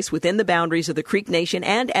took place within the boundaries of the Creek Nation,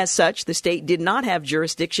 and as such, the state did not have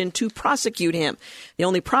jurisdiction to prosecute him. The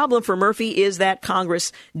only problem for Murphy is that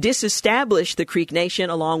Congress disestablished the Creek Nation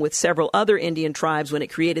along with several other Indian tribes when it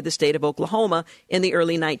created the state of Oklahoma in the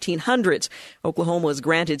early 1900s. Oklahoma was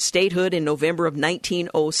granted statehood in November of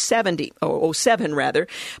 1907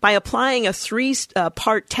 by applying a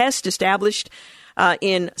three-part test established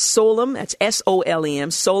in Solem, that's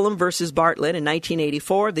S-O-L-E-M, Solem versus Bartlett in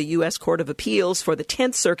 1984. The U.S. Court of Appeals for the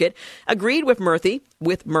 10th Circuit agreed with Murphy,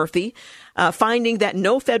 finding that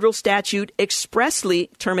no federal statute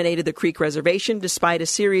expressly terminated the Creek Reservation despite a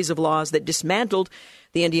series of laws that dismantled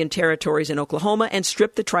the Indian territories in Oklahoma and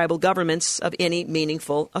stripped the tribal governments of any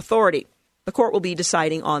meaningful authority. The court will be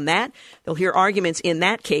deciding on that. They'll hear arguments in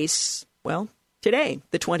that case, today,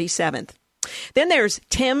 the 27th. Then there's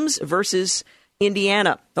Thames versus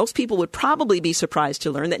Indiana. Most people would probably be surprised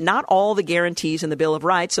to learn that not all the guarantees in the Bill of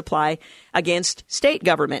Rights apply against state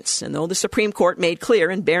governments. And though the Supreme Court made clear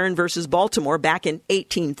in Barron versus Baltimore back in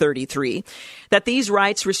 1833 that these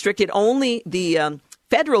rights restricted only the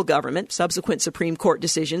federal government, subsequent Supreme Court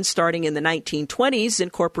decisions starting in the 1920s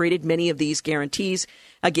incorporated many of these guarantees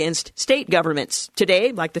against state governments.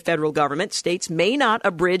 Today, like the federal government, states may not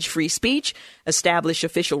abridge free speech, establish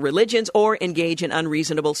official religions, or engage in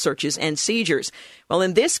unreasonable searches and seizures. Well,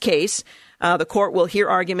 in this case, the court will hear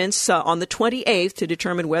arguments on the 28th to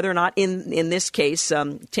determine whether or not, in this case,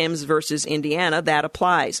 Thames versus Indiana, that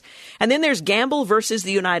applies. And then there's Gamble versus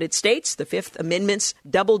the United States. The Fifth Amendment's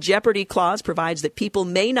double jeopardy clause provides that people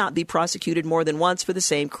may not be prosecuted more than once for the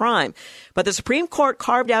same crime. But the Supreme Court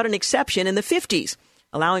carved out an exception in the 50s,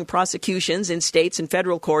 allowing prosecutions in states and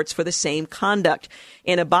federal courts for the same conduct.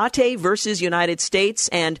 In Abate versus United States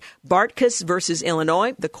and Bartkus versus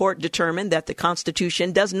Illinois, the court determined that the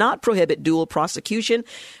Constitution does not prohibit dual prosecution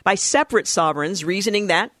by separate sovereigns, reasoning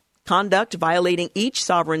that conduct violating each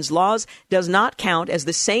sovereign's laws does not count as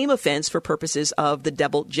the same offense for purposes of the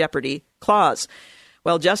double jeopardy clause.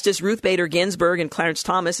 Well, Justice Ruth Bader Ginsburg and Clarence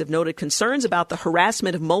Thomas have noted concerns about the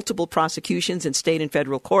harassment of multiple prosecutions in state and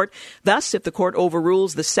federal court. Thus, if the court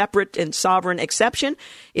overrules the separate and sovereign exception,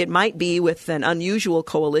 it might be with an unusual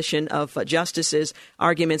coalition of justices.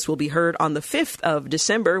 Arguments will be heard on the 5th of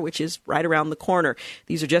December, which is right around the corner.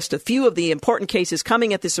 These are just a few of the important cases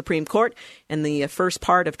coming at the Supreme Court. In the first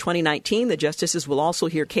part of 2019, the justices will also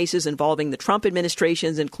hear cases involving the Trump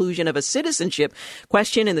administration's inclusion of a citizenship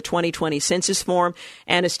question in the 2020 census form,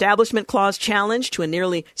 an Establishment Clause challenge to a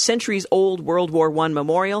nearly centuries-old World War I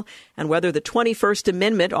memorial, and whether the 21st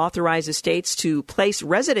Amendment authorizes states to place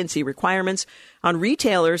residency requirements on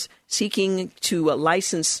retailers seeking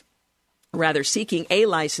a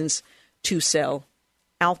license to sell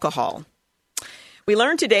alcohol. We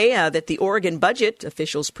learned today that the Oregon budget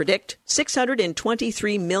officials predict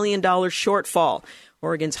 $623 million shortfall.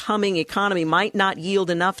 Oregon's humming economy might not yield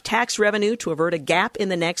enough tax revenue to avert a gap in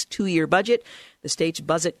the next two-year budget. The state's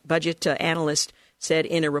budget analyst said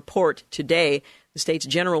in a report today. The state's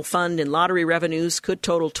general fund and lottery revenues could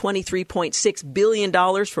total $23.6 billion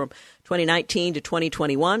from 2019 to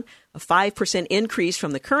 2021, a 5% increase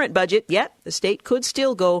from the current budget, yet the state could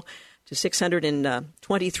still go to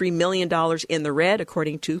 $623 million in the red,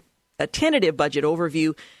 according to a tentative budget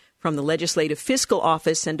overview from the Legislative Fiscal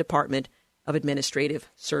Office and Department of Administrative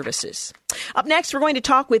Services. Up next, we're going to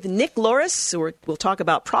talk with Nick Loris. We'll talk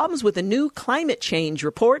about problems with the new climate change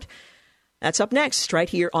report. That's up next, right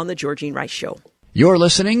here on The Georgene Rice Show. You're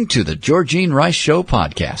listening to The Georgene Rice Show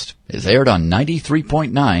podcast. It's aired on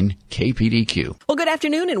 93.9 KPDQ. Well, good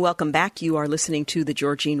afternoon and welcome back. You are listening to The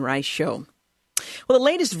Georgene Rice Show. Well, the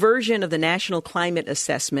latest version of the National Climate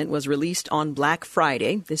Assessment was released on Black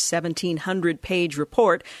Friday. This 1,700-page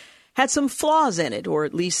report had some flaws in it, or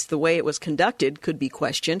at least the way it was conducted could be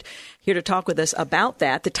questioned. Here to talk with us about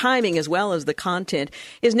that, the timing as well as the content,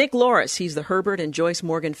 is Nick Loris. He's the Herbert and Joyce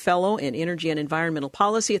Morgan Fellow in Energy and Environmental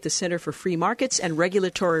Policy at the Center for Free Markets and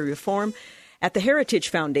Regulatory Reform at the Heritage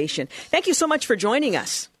Foundation. Thank you so much for joining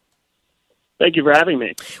us. Thank you for having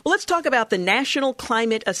me. Well, let's talk about the National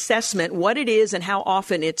Climate Assessment, what it is and how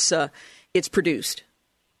often it's produced.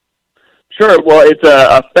 Sure. Well, it's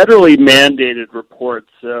a federally mandated report.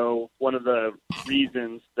 So one of the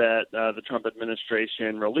reasons that the Trump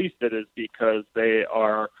administration released it is because they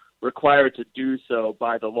are required to do so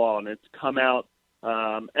by the law. And it's come out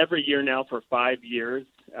every year now for 5 years,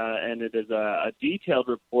 and it is a detailed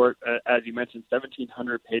report, as you mentioned,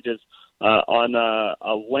 1,700 pages on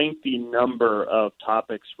a lengthy number of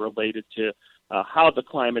topics related to how the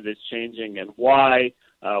climate is changing and why,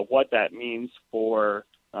 what that means for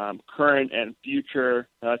current and future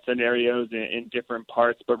scenarios in different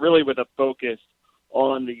parts, but really with a focus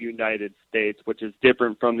on the United States, which is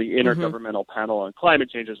different from the Intergovernmental Panel on Climate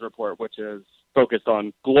Change's report, which is focused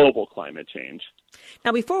on global climate change.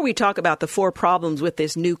 Now, before we talk about the 4 problems with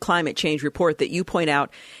this new climate change report that you point out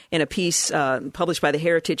in a piece published by the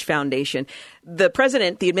Heritage Foundation, the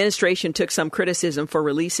administration took some criticism for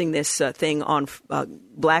releasing this thing on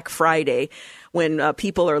Black Friday when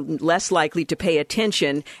people are less likely to pay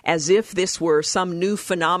attention, as if this were some new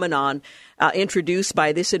phenomenon introduced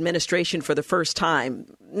by this administration for the first time.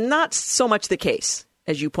 Not so much the case,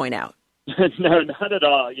 as you point out. No, not at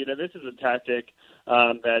all. This is a tactic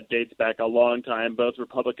that dates back a long time. Both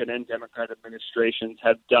Republican and Democrat administrations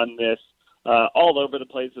have done this all over the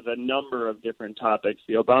place with a number of different topics.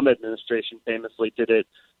 The Obama administration famously did it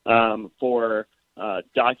for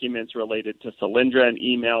documents related to Solyndra and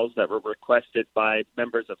emails that were requested by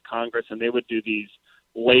members of Congress, and they would do these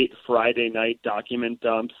late Friday night document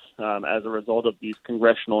dumps as a result of these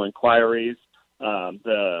congressional inquiries.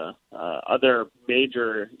 The other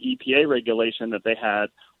major EPA regulation that they had,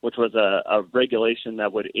 which was a regulation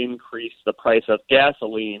that would increase the price of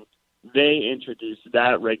gasoline, they introduced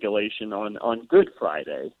that regulation on Good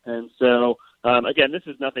Friday. And so, again, this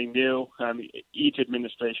is nothing new. Each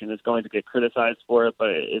administration is going to get criticized for it, but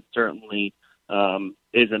it certainly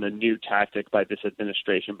isn't a new tactic by this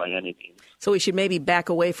administration by any means. So we should maybe back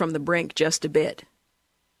away from the brink just a bit.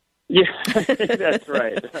 Yeah, that's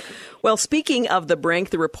right. Well, speaking of the brink,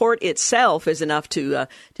 the report itself is enough to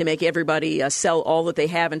make everybody sell all that they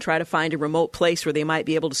have and try to find a remote place where they might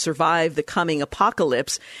be able to survive the coming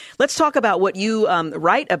apocalypse. Let's talk about what you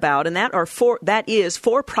write about, and that is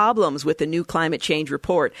 4 problems with the new climate change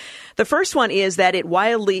report. The first one is that it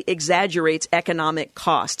wildly exaggerates economic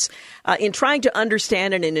costs. In trying to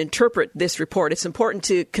understand and interpret this report, it's important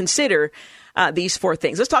to consider these 4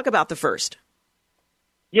 things. Let's talk about the first.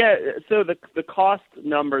 Yeah, so the cost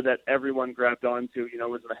number that everyone grabbed onto,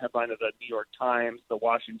 was in the headline of the New York Times, the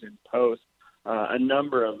Washington Post, a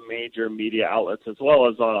number of major media outlets, as well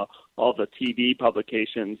as all the TV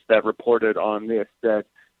publications that reported on this, that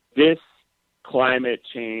this climate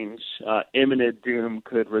change imminent doom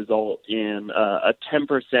could result in a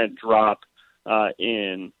 10% drop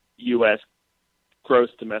in U.S. gross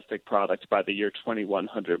domestic product by the year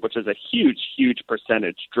 2100, which is a huge, huge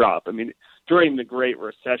percentage drop. I mean, during the Great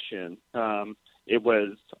Recession, it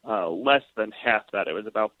was less than half that. It was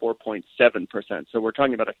about 4.7%. So we're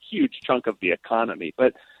talking about a huge chunk of the economy.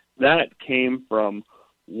 But that came from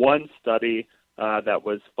one study that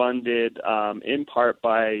was funded in part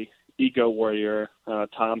by eco warrior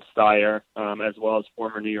Tom Steyer, as well as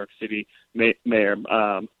former New York City Mayor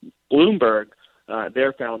Bloomberg.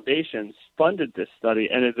 Their foundations funded this study,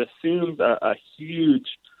 and it assumed a huge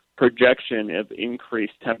projection of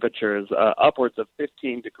increased temperatures, upwards of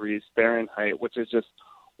 15 degrees Fahrenheit, which is just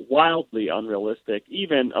wildly unrealistic,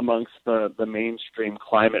 even amongst the mainstream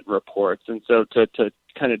climate reports. And so to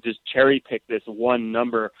kind of just cherry pick this one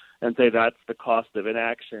number and say that's the cost of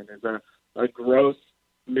inaction is a gross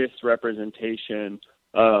misrepresentation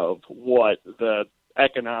of what the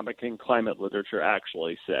economic and climate literature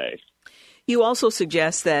actually say. You also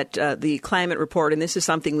suggest that the climate report, and this is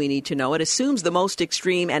something we need to know, it assumes the most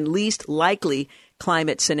extreme and least likely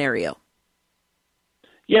climate scenario.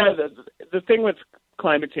 Yeah, the thing with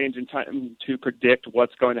climate change and time to predict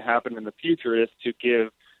what's going to happen in the future is to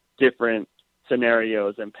give different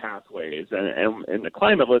scenarios and pathways. And in the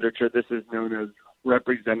climate literature, this is known as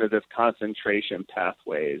representative concentration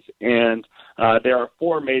pathways. And there are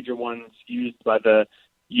 4 major ones used by the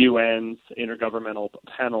UN's Intergovernmental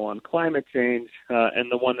Panel on Climate Change, and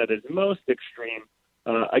the one that is most extreme,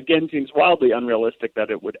 again, seems wildly unrealistic that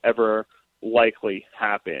it would ever likely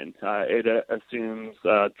happen. It assumes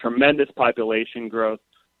tremendous population growth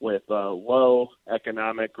with low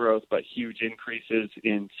economic growth, but huge increases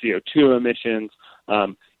in CO2 emissions,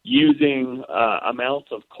 using amounts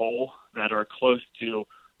of coal that are close to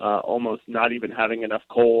almost not even having enough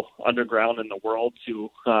coal underground in the world to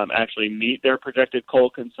actually meet their projected coal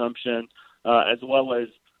consumption, as well as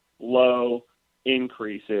low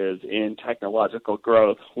increases in technological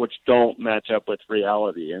growth, which don't match up with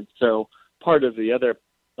reality. And so part of the other,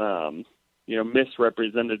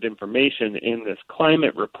 misrepresented information in this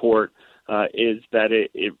climate report is that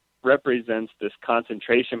it represents this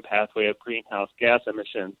concentration pathway of greenhouse gas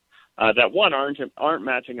emissions that, one, aren't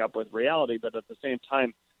matching up with reality, but at the same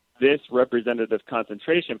time, this representative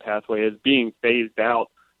concentration pathway is being phased out,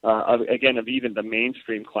 of even the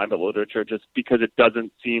mainstream climate literature, just because it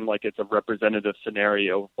doesn't seem like it's a representative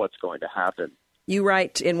scenario of what's going to happen. You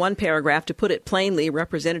write in one paragraph, to put it plainly,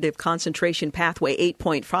 representative concentration pathway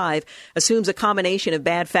 8.5 assumes a combination of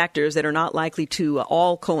bad factors that are not likely to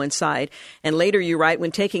all coincide. And later you write,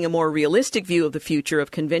 when taking a more realistic view of the future of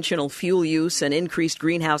conventional fuel use and increased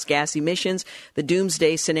greenhouse gas emissions, the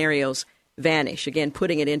doomsday scenarios vanish. Again,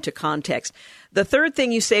 putting it into context. The third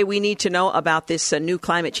thing you say we need to know about this new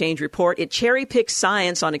climate change report, it cherry picks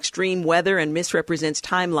science on extreme weather and misrepresents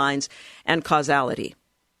timelines and causality.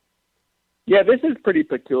 Yeah, this is pretty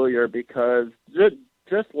peculiar because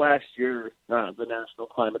just last year, the National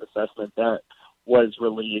Climate Assessment that was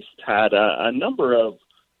released had a number of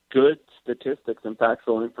good statistics and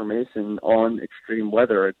factual information on extreme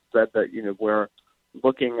weather. It said that, we're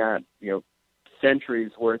looking at, centuries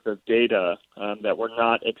worth of data that we're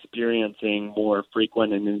not experiencing more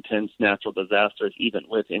frequent and intense natural disasters, even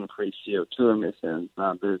with increased CO2 emissions.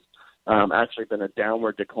 There's actually been a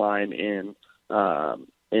downward decline in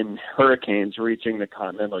hurricanes reaching the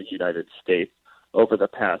continental United States over the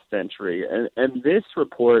past century. And this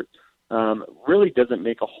report really doesn't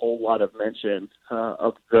make a whole lot of mention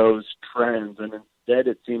of those trends, and instead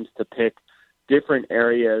it seems to pick different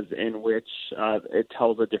areas in which it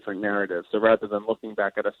tells a different narrative. So rather than looking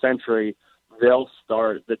back at a century, they'll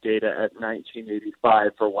start the data at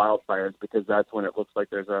 1985 for wildfires because that's when it looks like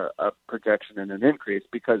there's a projection and an increase,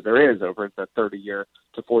 because there is over the 30-year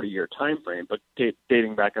to 40-year time frame. But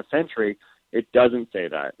dating back a century, it doesn't say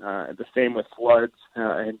that. The same with floods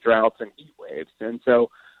and droughts and heat waves. And so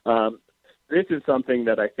this is something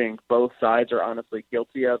that I think both sides are honestly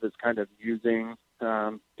guilty of, is kind of using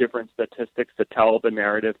different statistics to tell the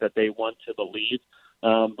narrative that they want to believe.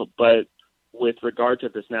 But with regard to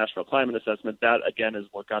this National Climate Assessment, that, again, is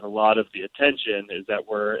what got a lot of the attention, is that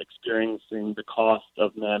we're experiencing the cost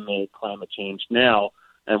of man-made climate change now,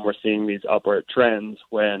 and we're seeing these upward trends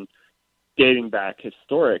when dating back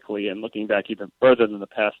historically and looking back even further than the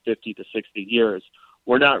past 50 to 60 years,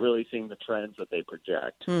 we're not really seeing the trends that they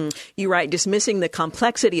project. You write, dismissing the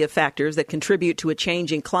complexity of factors that contribute to a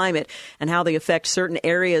changing climate and how they affect certain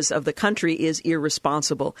areas of the country is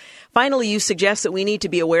irresponsible. Finally, you suggest that we need to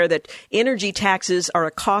be aware that energy taxes are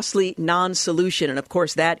a costly non-solution. And of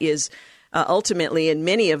course, that is ultimately, in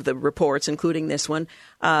many of the reports, including this one,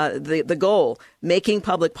 the goal, making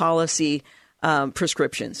public policy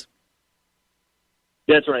prescriptions.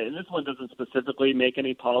 That's right. And this one doesn't specifically make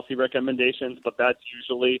any policy recommendations, but that's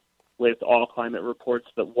usually, with all climate reports,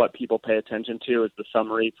 that what people pay attention to is the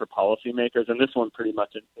summary for policymakers. And this one pretty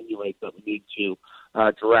much insinuates that we need to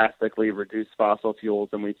drastically reduce fossil fuels.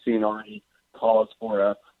 And we've seen already calls for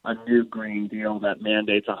a new Green Deal that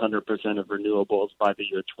mandates 100% of renewables by the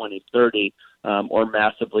year 2030, or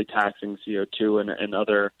massively taxing CO2 and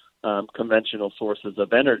other conventional sources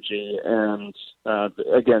of energy. And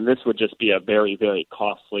again, this would just be a very, very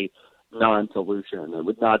costly non-solution. It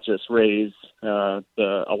would not just raise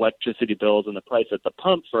the electricity bills and the price at the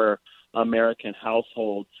pump for American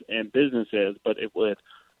households and businesses, but it would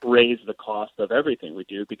raise the cost of everything we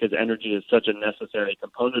do, because energy is such a necessary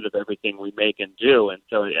component of everything we make and do. And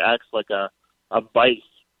so it acts like a vice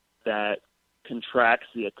that contracts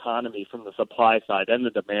the economy from the supply side and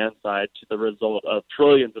the demand side, to the result of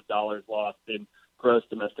trillions of dollars lost in gross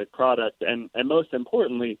domestic product, and most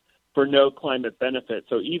importantly, for no climate benefit.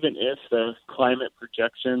 So even if the climate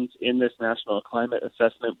projections in this National Climate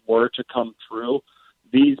Assessment were to come true,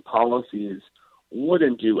 these policies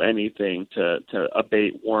wouldn't do anything to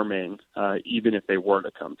abate warming, even if they were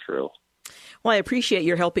to come true. Well, I appreciate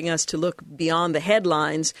your helping us to look beyond the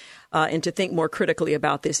headlines and to think more critically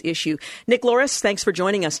about this issue. Nick Loris, thanks for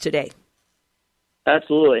joining us today.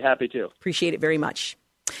 Absolutely. Happy to. Appreciate it very much.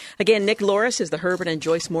 Again, Nick Loris is the Herbert and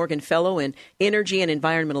Joyce Morgan Fellow in Energy and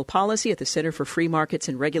Environmental Policy at the Center for Free Markets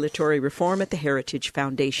and Regulatory Reform at the Heritage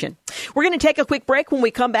Foundation. We're going to take a quick break. When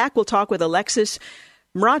we come back, we'll talk with Alexis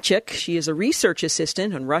Mrachik. She is a research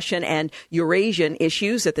assistant on Russian and Eurasian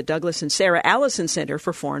issues at the Douglas and Sarah Allison Center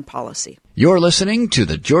for Foreign Policy. You're listening to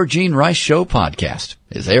the Georgene Rice Show podcast.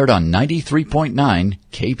 It's aired on 93.9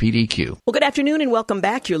 KPDQ. Well, good afternoon and welcome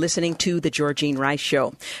back. You're listening to the Georgene Rice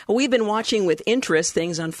Show. We've been watching with interest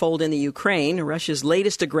things unfold in the Ukraine. Russia's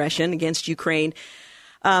latest aggression against Ukraine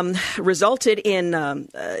resulted in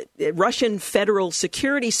Russian Federal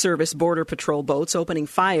Security Service border patrol boats opening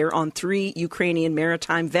fire on 3 Ukrainian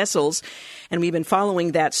maritime vessels. And we've been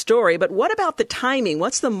following that story. But what about the timing?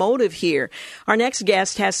 What's the motive here? Our next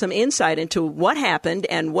guest has some insight into what happened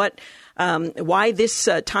and what why this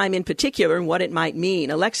time in particular and what it might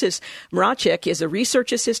mean. Alexis Mrachek is a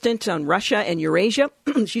research assistant on Russia and Eurasia.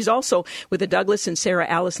 She's also with the Douglas and Sarah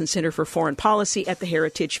Allison Center for Foreign Policy at the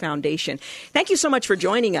Heritage Foundation. Thank you so much for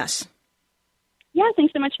joining us. Yeah,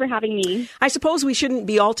 thanks so much for having me. I suppose we shouldn't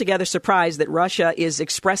be altogether surprised that Russia is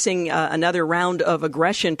expressing another round of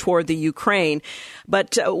aggression toward the Ukraine.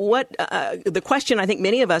 But the question I think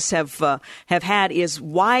many of us have had is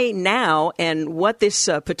why now and what this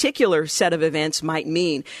particular set of events might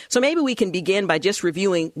mean. So maybe we can begin by just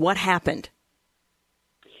reviewing what happened.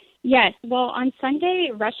 Yes. Well, on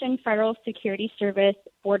Sunday, Russian Federal Security Service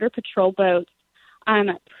border patrol boats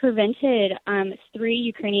prevented 3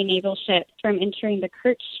 Ukrainian naval ships from entering the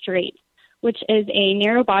Kerch Strait, which is a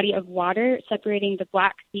narrow body of water separating the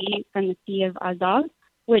Black Sea from the Sea of Azov,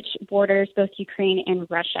 which borders both Ukraine and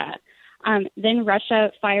Russia. Then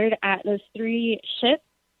Russia fired at those 3 ships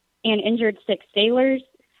and injured 6 sailors.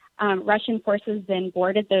 Russian forces then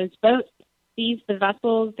boarded those boats, seized the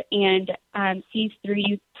vessels, and seized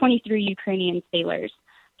 23 Ukrainian sailors.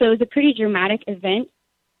 So it was a pretty dramatic event.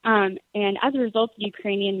 And as a result, the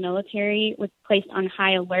Ukrainian military was placed on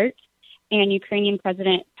high alert, and Ukrainian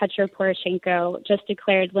President Petro Poroshenko just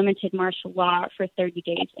declared limited martial law for 30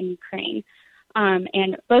 days in Ukraine.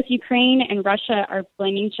 And both Ukraine and Russia are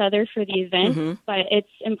blaming each other for the event, but it's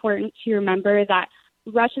important to remember that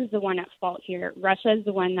Russia's the one at fault here. Russia is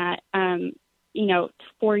the one that,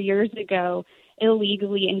 4 years ago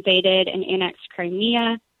illegally invaded and annexed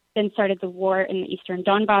Crimea, then started the war in the eastern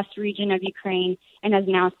Donbas region of Ukraine, and has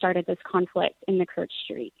now started this conflict in the Kerch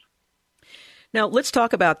Strait. Now, let's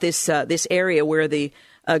talk about this area where the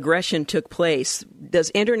aggression took place. Does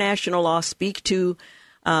international law speak to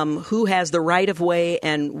who has the right of way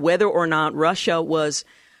and whether or not Russia was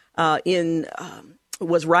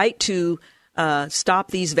right to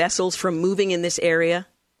stop these vessels from moving in this area?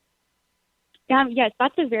 Yes,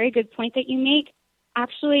 that's a very good point that you make.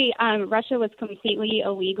 Actually, Russia was completely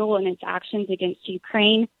illegal in its actions against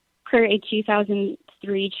Ukraine. Per a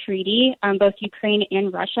 2003 treaty, both Ukraine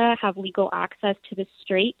and Russia have legal access to the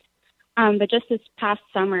strait. But just this past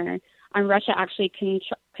summer, Russia actually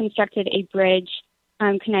constructed a bridge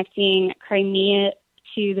connecting Crimea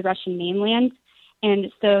to the Russian mainland. And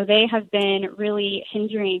so they have been really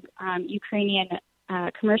hindering Ukrainian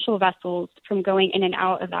commercial vessels from going in and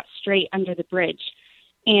out of that strait under the bridge.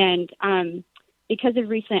 And because of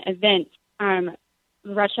recent events,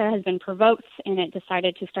 Russia has been provoked, and it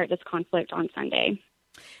decided to start this conflict on Sunday.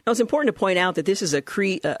 Now, it's important to point out that this is a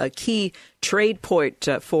key trade point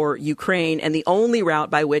for Ukraine, and the only route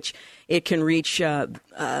by which it can reach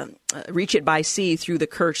it by sea through the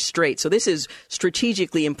Kerch Strait. So this is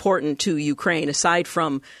strategically important to Ukraine, aside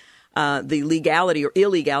from the legality or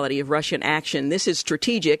illegality of Russian action. This is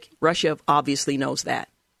strategic. Russia obviously knows that.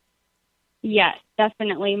 Yes,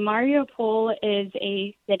 definitely. Mariupol is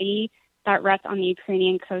a city that rests on the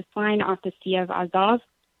Ukrainian coastline off the Sea of Azov,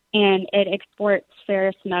 and it exports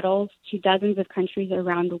ferrous metals to dozens of countries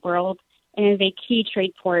around the world and is a key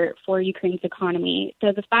trade port for Ukraine's economy.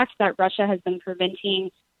 So the fact that Russia has been preventing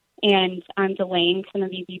and delaying some of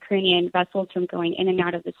these Ukrainian vessels from going in and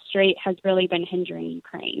out of the strait has really been hindering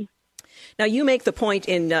Ukraine. Now, you make the point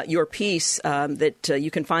in your piece that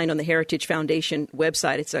you can find on the Heritage Foundation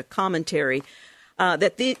website. It's a commentary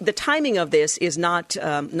that the timing of this is not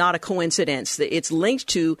a coincidence. It's linked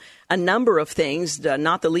to a number of things,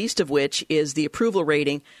 not the least of which is the approval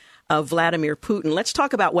rating of Vladimir Putin. Let's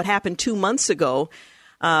talk about what happened 2 months ago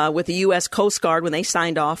with the U.S. Coast Guard when they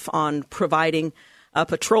signed off on providing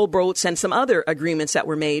patrol boats and some other agreements that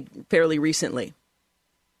were made fairly recently.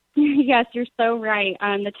 Yes, you're so right.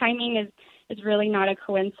 The timing is really not a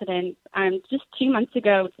coincidence. Just 2 months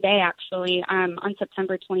ago today, actually, on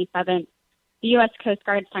September 27th, the U.S. Coast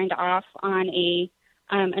Guard signed off on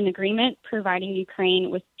an agreement providing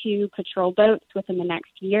Ukraine with 2 patrol boats within the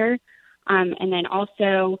next year. And then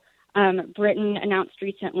also Britain announced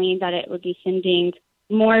recently that it would be sending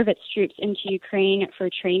more of its troops into Ukraine for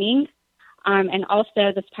training. And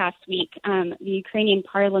also this past week, the Ukrainian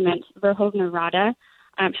Parliament, Verkhovna Rada,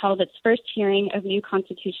 held its first hearing of new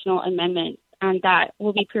constitutional amendments that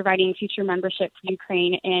will be providing future membership for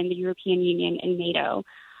Ukraine in the European Union and NATO.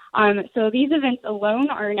 So these events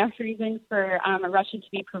alone are enough reason for Russia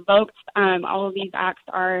to be provoked. All of these acts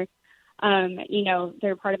are,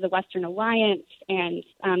 they're part of the Western alliance, and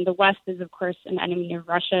the West is, of course, an enemy of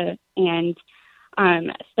Russia. And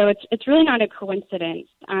so it's really not a coincidence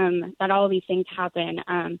that all of these things happen,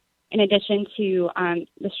 in addition to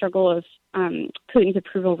the struggle of Putin's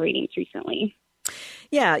approval ratings recently.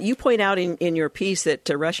 Yeah, you point out in your piece that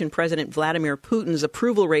Russian President Vladimir Putin's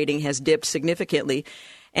approval rating has dipped significantly.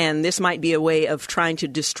 And this might be a way of trying to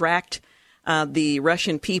distract the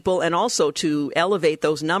Russian people and also to elevate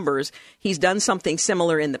those numbers. He's done something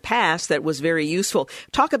similar in the past that was very useful.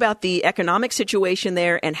 Talk about the economic situation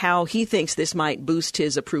there and how he thinks this might boost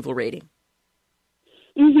his approval rating.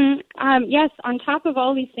 Yes, on top of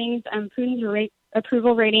all these things, Putin's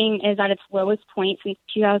approval rating is at its lowest point since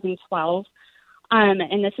 2012.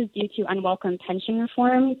 And this is due to unwelcome pension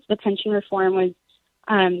reforms. The pension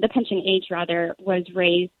age was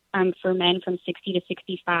raised for men from 60 to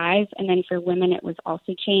 65, and then for women it was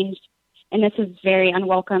also changed. And this is very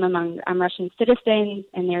unwelcome among Russian citizens,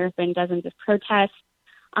 and there have been dozens of protests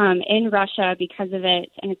in Russia because of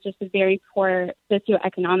it, and it's just a very poor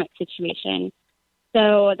socioeconomic situation.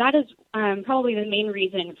 So that is probably the main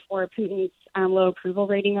reason for Putin's low approval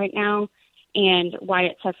rating right now and why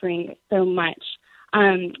it's suffering so much,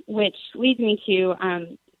 which leads me to,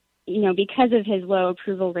 because of his low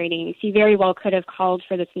approval ratings, he very well could have called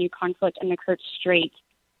for this new conflict in the Kerch Strait,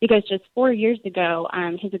 because just 4 years ago,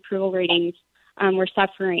 his approval ratings were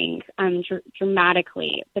suffering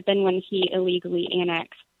dramatically. But then when he illegally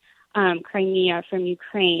annexed Crimea from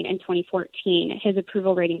Ukraine in 2014, his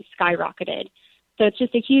approval ratings skyrocketed. So it's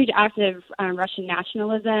just a huge act of Russian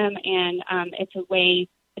nationalism, and it's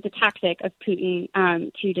a tactic of Putin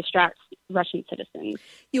to distract Russian citizens.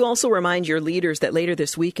 You also remind your leaders that later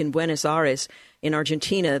this week in Buenos Aires, in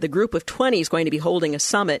Argentina, the Group of 20 is going to be holding a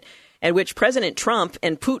summit at which President Trump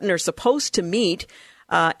and Putin are supposed to meet,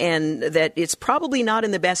 and that it's probably not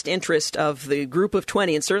in the best interest of the Group of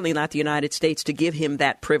 20, and certainly not the United States, to give him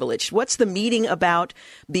that privilege. What's the meeting about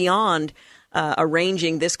beyond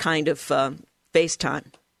arranging this kind of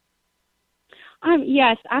FaceTime?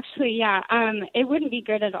 Yes, actually, yeah. It wouldn't be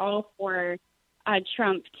good at all for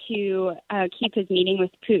Trump to keep his meeting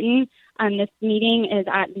with Putin. This meeting is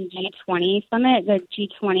at the G20 summit. The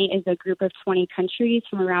G20 is a group of 20 countries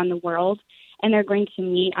from around the world, and they're going to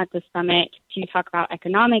meet at the summit to talk about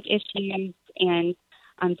economic issues and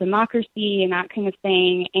democracy and that kind of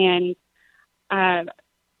thing. And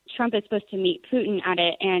Trump is supposed to meet Putin at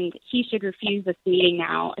it, and he should refuse this meeting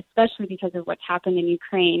now, especially because of what's happened in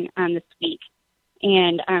Ukraine this week.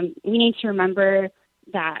 And we need to remember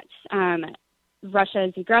that Russia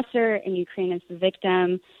is the aggressor and Ukraine is the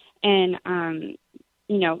victim. And,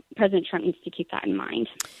 President Trump needs to keep that in mind.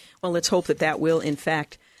 Well, let's hope that will, in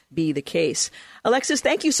fact, be the case. Alexis,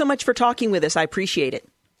 thank you so much for talking with us. I appreciate it.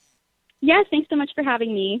 Yes, thanks so much for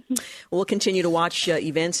having me. We'll continue to watch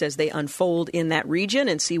events as they unfold in that region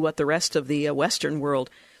and see what the rest of the Western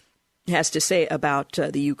world has to say about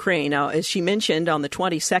the Ukraine. Now, as she mentioned, on the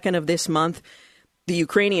 22nd of this month, the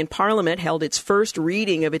Ukrainian parliament held its first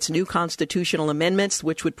reading of its new constitutional amendments,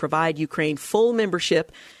 which would provide Ukraine full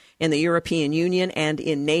membership in the European Union and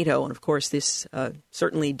in NATO. And, of course, this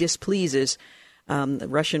certainly displeases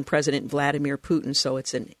Russian President Vladimir Putin. So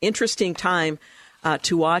it's an interesting time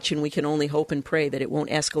to watch, and we can only hope and pray that it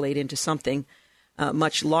won't escalate into something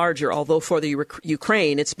much larger. Although for the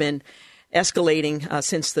Ukraine, it's been escalating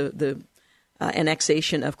since the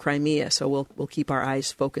annexation of Crimea. So we'll keep our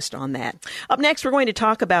eyes focused on that. Up next, we're going to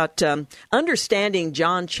talk about understanding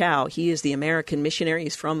John Chow. He is the American missionary.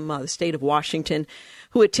 He's from the state of Washington,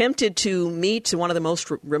 who attempted to meet one of the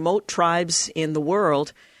most remote tribes in the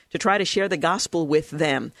world to try to share the gospel with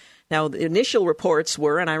them. Now, the initial reports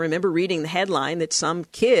were, and I remember reading the headline, that some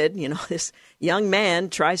kid, this young man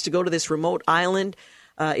tries to go to this remote island.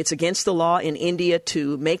 It's against the law in India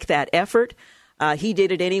to make that effort. He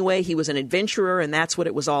did it anyway. He was an adventurer, and that's what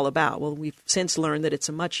it was all about. Well, we've since learned that it's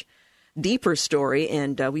a much deeper story,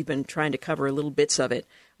 and we've been trying to cover little bits of it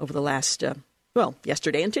over the last,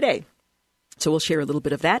 yesterday and today. So we'll share a little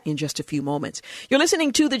bit of that in just a few moments. You're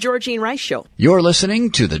listening to The Georgene Rice Show. You're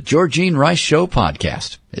listening to The Georgene Rice Show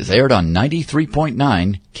podcast. It's aired on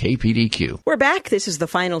 93.9 KPDQ. We're back. This is the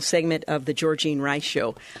final segment of The Georgene Rice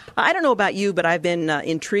Show. I don't know about you, but I've been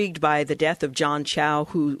intrigued by the death of John Chow,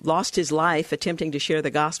 who lost his life attempting to share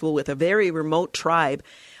the gospel with a very remote tribe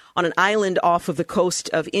on an island off of the coast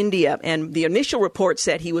of India. And the initial report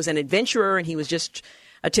said he was an adventurer and he was just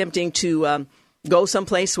attempting to go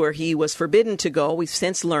someplace where he was forbidden to go. We've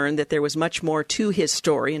since learned that there was much more to his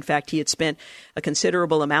story. In fact, he had spent a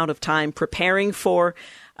considerable amount of time preparing for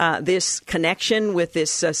this connection with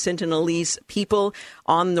this Sentinelese people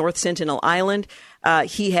on North Sentinel Island.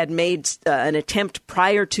 He had made an attempt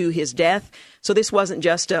prior to his death. So this wasn't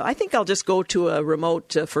just, I think I'll just go to a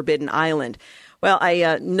remote forbidden island. Well,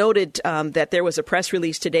 I noted that there was a press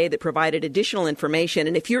release today that provided additional information.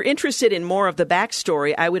 And if you're interested in more of the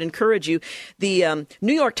backstory, I would encourage you. The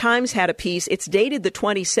New York Times had a piece. It's dated the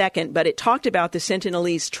 22nd, but it talked about the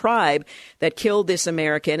Sentinelese tribe that killed this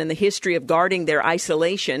American and the history of guarding their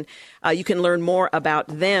isolation. You can learn more about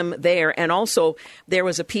them there. And also, there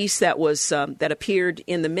was a piece that was that appeared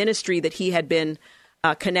in the ministry that he had been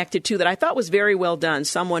connected to that I thought was very well done.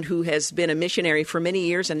 Someone who has been a missionary for many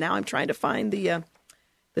years, and now I'm trying to find the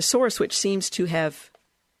source, which seems to have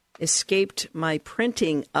escaped my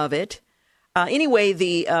printing of it. Anyway,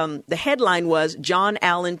 the headline was John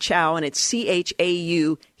Allen Chau, and it's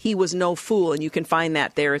Chau. He was no fool, and you can find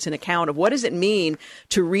that there. It's an account of what does it mean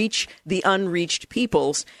to reach the unreached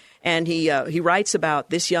peoples. And he writes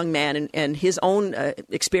about this young man and his own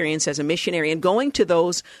experience as a missionary and going to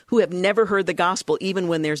those who have never heard the gospel, even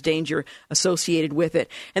when there's danger associated with it.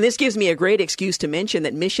 And this gives me a great excuse to mention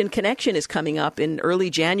that Mission Connection is coming up in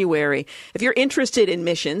early January. If you're interested in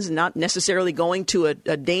missions, not necessarily going to a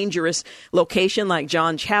dangerous location like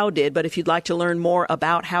John Chau did, but if you'd like to learn more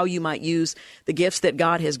about how you might use the gifts that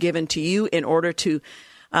God has given to you in order to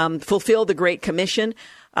fulfill the Great Commission,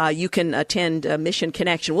 you can attend Mission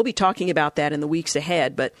Connection. We'll be talking about that in the weeks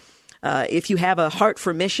ahead. But if you have a heart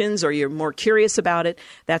for missions or you're more curious about it,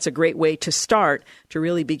 that's a great way to start to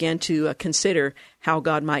really begin to consider how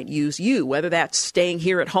God might use you, whether that's staying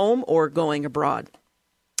here at home or going abroad.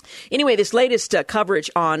 Anyway, this latest coverage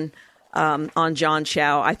on John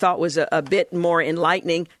Chau I thought was a bit more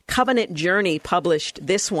enlightening. Covenant Journey published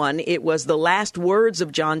this one. It was the last words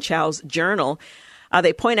of John Chau's journal.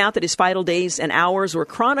 They point out that his final days and hours were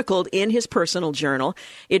chronicled in his personal journal.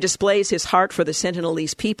 It displays his heart for the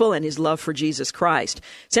Sentinelese people and his love for Jesus Christ.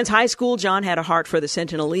 Since high school, John had a heart for the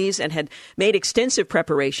Sentinelese and had made extensive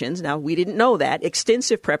preparations. Now, we didn't know that.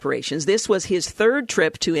 Extensive preparations. This was his third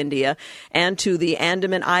trip to India and to the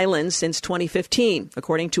Andaman Islands since 2015.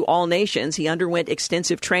 According to All Nations, he underwent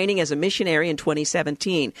extensive training as a missionary in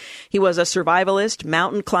 2017. He was a survivalist,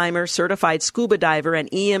 mountain climber, certified scuba diver, and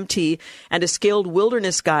EMT, and a skilled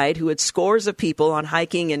wilderness guide who had scores of people on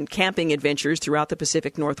hiking and camping adventures throughout the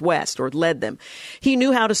Pacific Northwest, or led them. He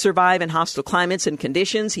knew how to survive in hostile climates and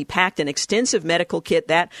conditions. He packed an extensive medical kit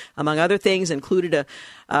that, among other things, included a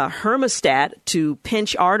hermostat to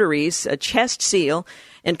pinch arteries, a chest seal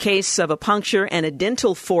in case of a puncture, and a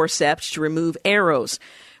dental forceps to remove arrows.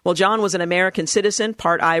 Well, John was an American citizen,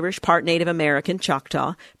 part Irish, part Native American,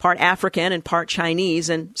 Choctaw, part African, and part Chinese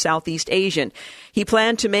and Southeast Asian. He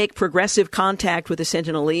planned to make progressive contact with the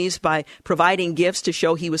Sentinelese by providing gifts to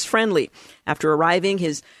show he was friendly. After arriving,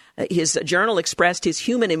 his journal expressed his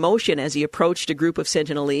human emotion as he approached a group of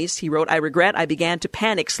Sentinelese. He wrote, "I regret I began to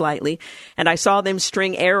panic slightly, and I saw them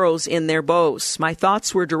string arrows in their bows. My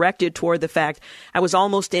thoughts were directed toward the fact I was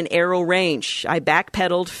almost in arrow range. I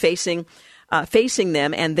backpedaled, facing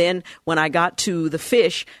them, and then when I got to the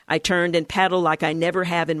fish, I turned and paddled like I never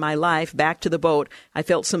have in my life back to the boat. I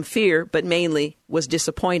felt some fear, but mainly was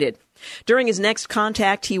disappointed." During his next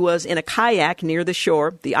contact, he was in a kayak near the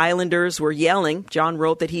shore. The islanders were yelling. John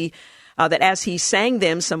wrote that that as he sang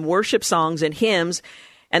them some worship songs and hymns,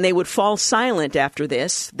 and they would fall silent after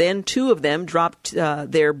this, then two of them dropped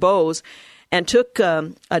their bows and took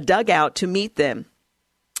a dugout to meet them.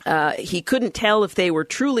 He couldn't tell if they were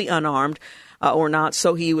truly unarmed or not,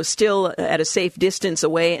 so he was still at a safe distance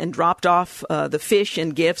away and dropped off the fish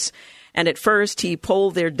and gifts. And at first, he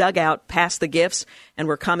pulled their dugout past the gifts and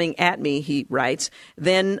were coming at me, he writes.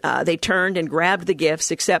 Then they turned and grabbed the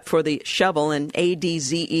gifts, except for the shovel and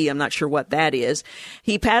ADZE. I'm not sure what that is.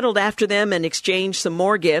 He paddled after them and exchanged some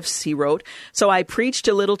more gifts, he wrote. So I preached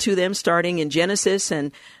a little to them, starting in Genesis,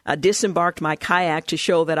 and disembarked my kayak to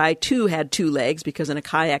show that I, too, had two legs, because in a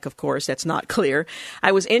kayak, of course, that's not clear.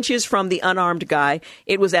 I was inches from the unarmed guy.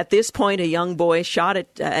 It was at this point a young boy shot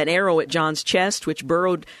an arrow at John's chest, which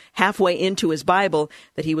burrowed halfway into his Bible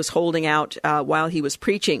that he was holding out while he was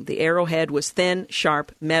preaching. The arrowhead was thin,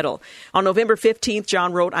 sharp metal. On November 15th,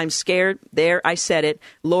 John wrote, "I'm scared. There, I said it.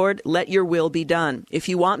 Lord, let your will be done. If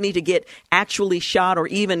you want me to get actually shot or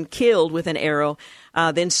even killed with an arrow,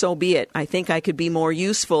 then so be it. I think I could be more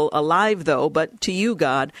useful alive, though, but to you,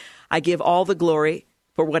 God, I give all the glory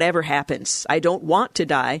for whatever happens. I don't want to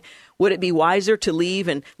die. Would it be wiser to leave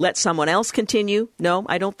and let someone else continue? No,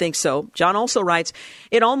 I don't think so." John also writes,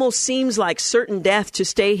 "It almost seems like certain death to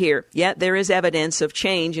stay here, yet there is evidence of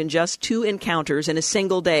change in just 2 encounters in a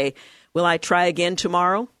single day. Will I try again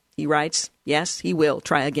tomorrow?" he writes. Yes, he will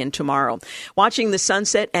try again tomorrow. Watching the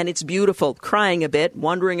sunset, and it's beautiful. Crying a bit,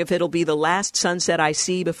 wondering if it'll be the last sunset I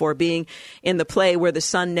see before being in the play where the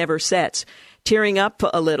sun never sets. Tearing up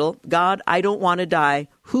a little. God, I don't want to die.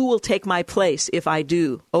 Who will take my place if I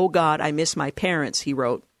do? Oh God, I miss my parents, he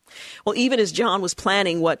wrote. Well, even as John was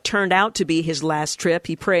planning what turned out to be his last trip,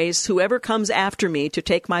 he prays, whoever comes after me to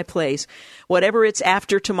take my place, whatever it's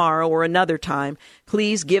after tomorrow or another time,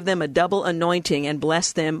 please give them a double anointing and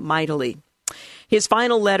bless them mightily. His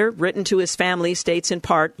final letter, written to his family, states in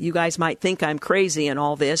part, you guys might think I'm crazy and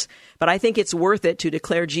all this, but I think it's worth it to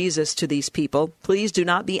declare Jesus to these people. Please do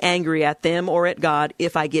not be angry at them or at God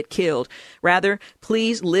if I get killed. Rather,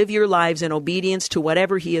 please live your lives in obedience to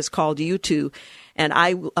whatever he has called you to, and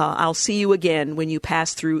I'll see you again when you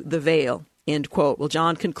pass through the veil, end quote. Well,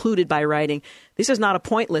 John concluded by writing, this is not a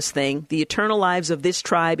pointless thing. The eternal lives of this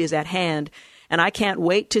tribe is at hand, and I can't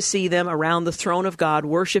wait to see them around the throne of God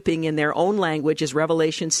worshiping in their own language, as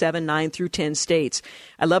Revelation 7:9-10 states.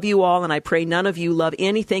 I love you all, and I pray none of you love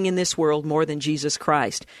anything in this world more than Jesus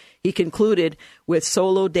Christ. He concluded with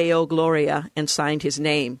Solo Deo Gloria and signed his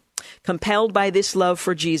name. Compelled by this love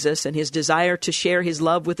for Jesus and his desire to share his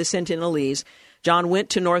love with the Sentinelese, John went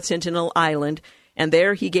to North Sentinel Island, and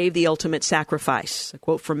there he gave the ultimate sacrifice. A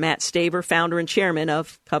quote from Matt Staver, founder and chairman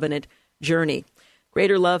of Covenant Journey.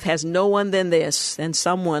 Greater love has no one than this, and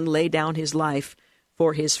someone lay down his life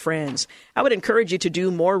for his friends. I would encourage you to do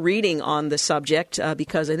more reading on the subject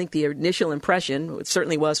because I think the initial impression, it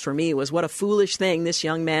certainly was for me, was what a foolish thing this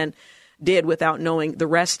young man did without knowing the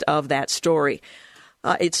rest of that story.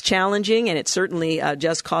 It's challenging, and it certainly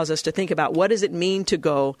does cause us to think about what does it mean to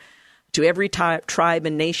go to every tribe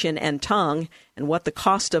and nation and tongue, and what the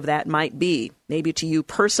cost of that might be, maybe to you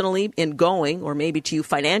personally in going, or maybe to you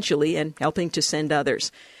financially in helping to send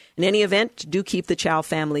others. In any event, do keep the Chow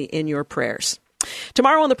family in your prayers.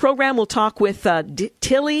 Tomorrow on the program, we'll talk with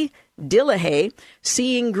Tilly Dillahay,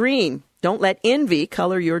 Seeing Green. Don't let envy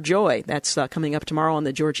color your joy. That's coming up tomorrow on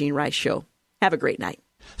the Georgene Rice Show. Have a great night.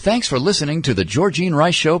 Thanks for listening to the Georgene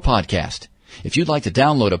Rice Show podcast. If you'd like to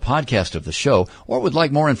download a podcast of the show or would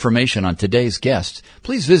like more information on today's guests,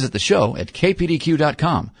 please visit the show at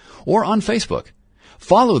kpdq.com or on Facebook.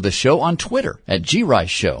 Follow the show on Twitter at GRice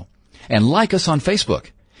Show and like us on Facebook.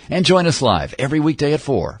 And join us live every weekday at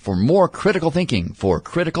 4 for more critical thinking for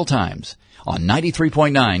critical times on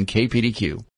 93.9 KPDQ.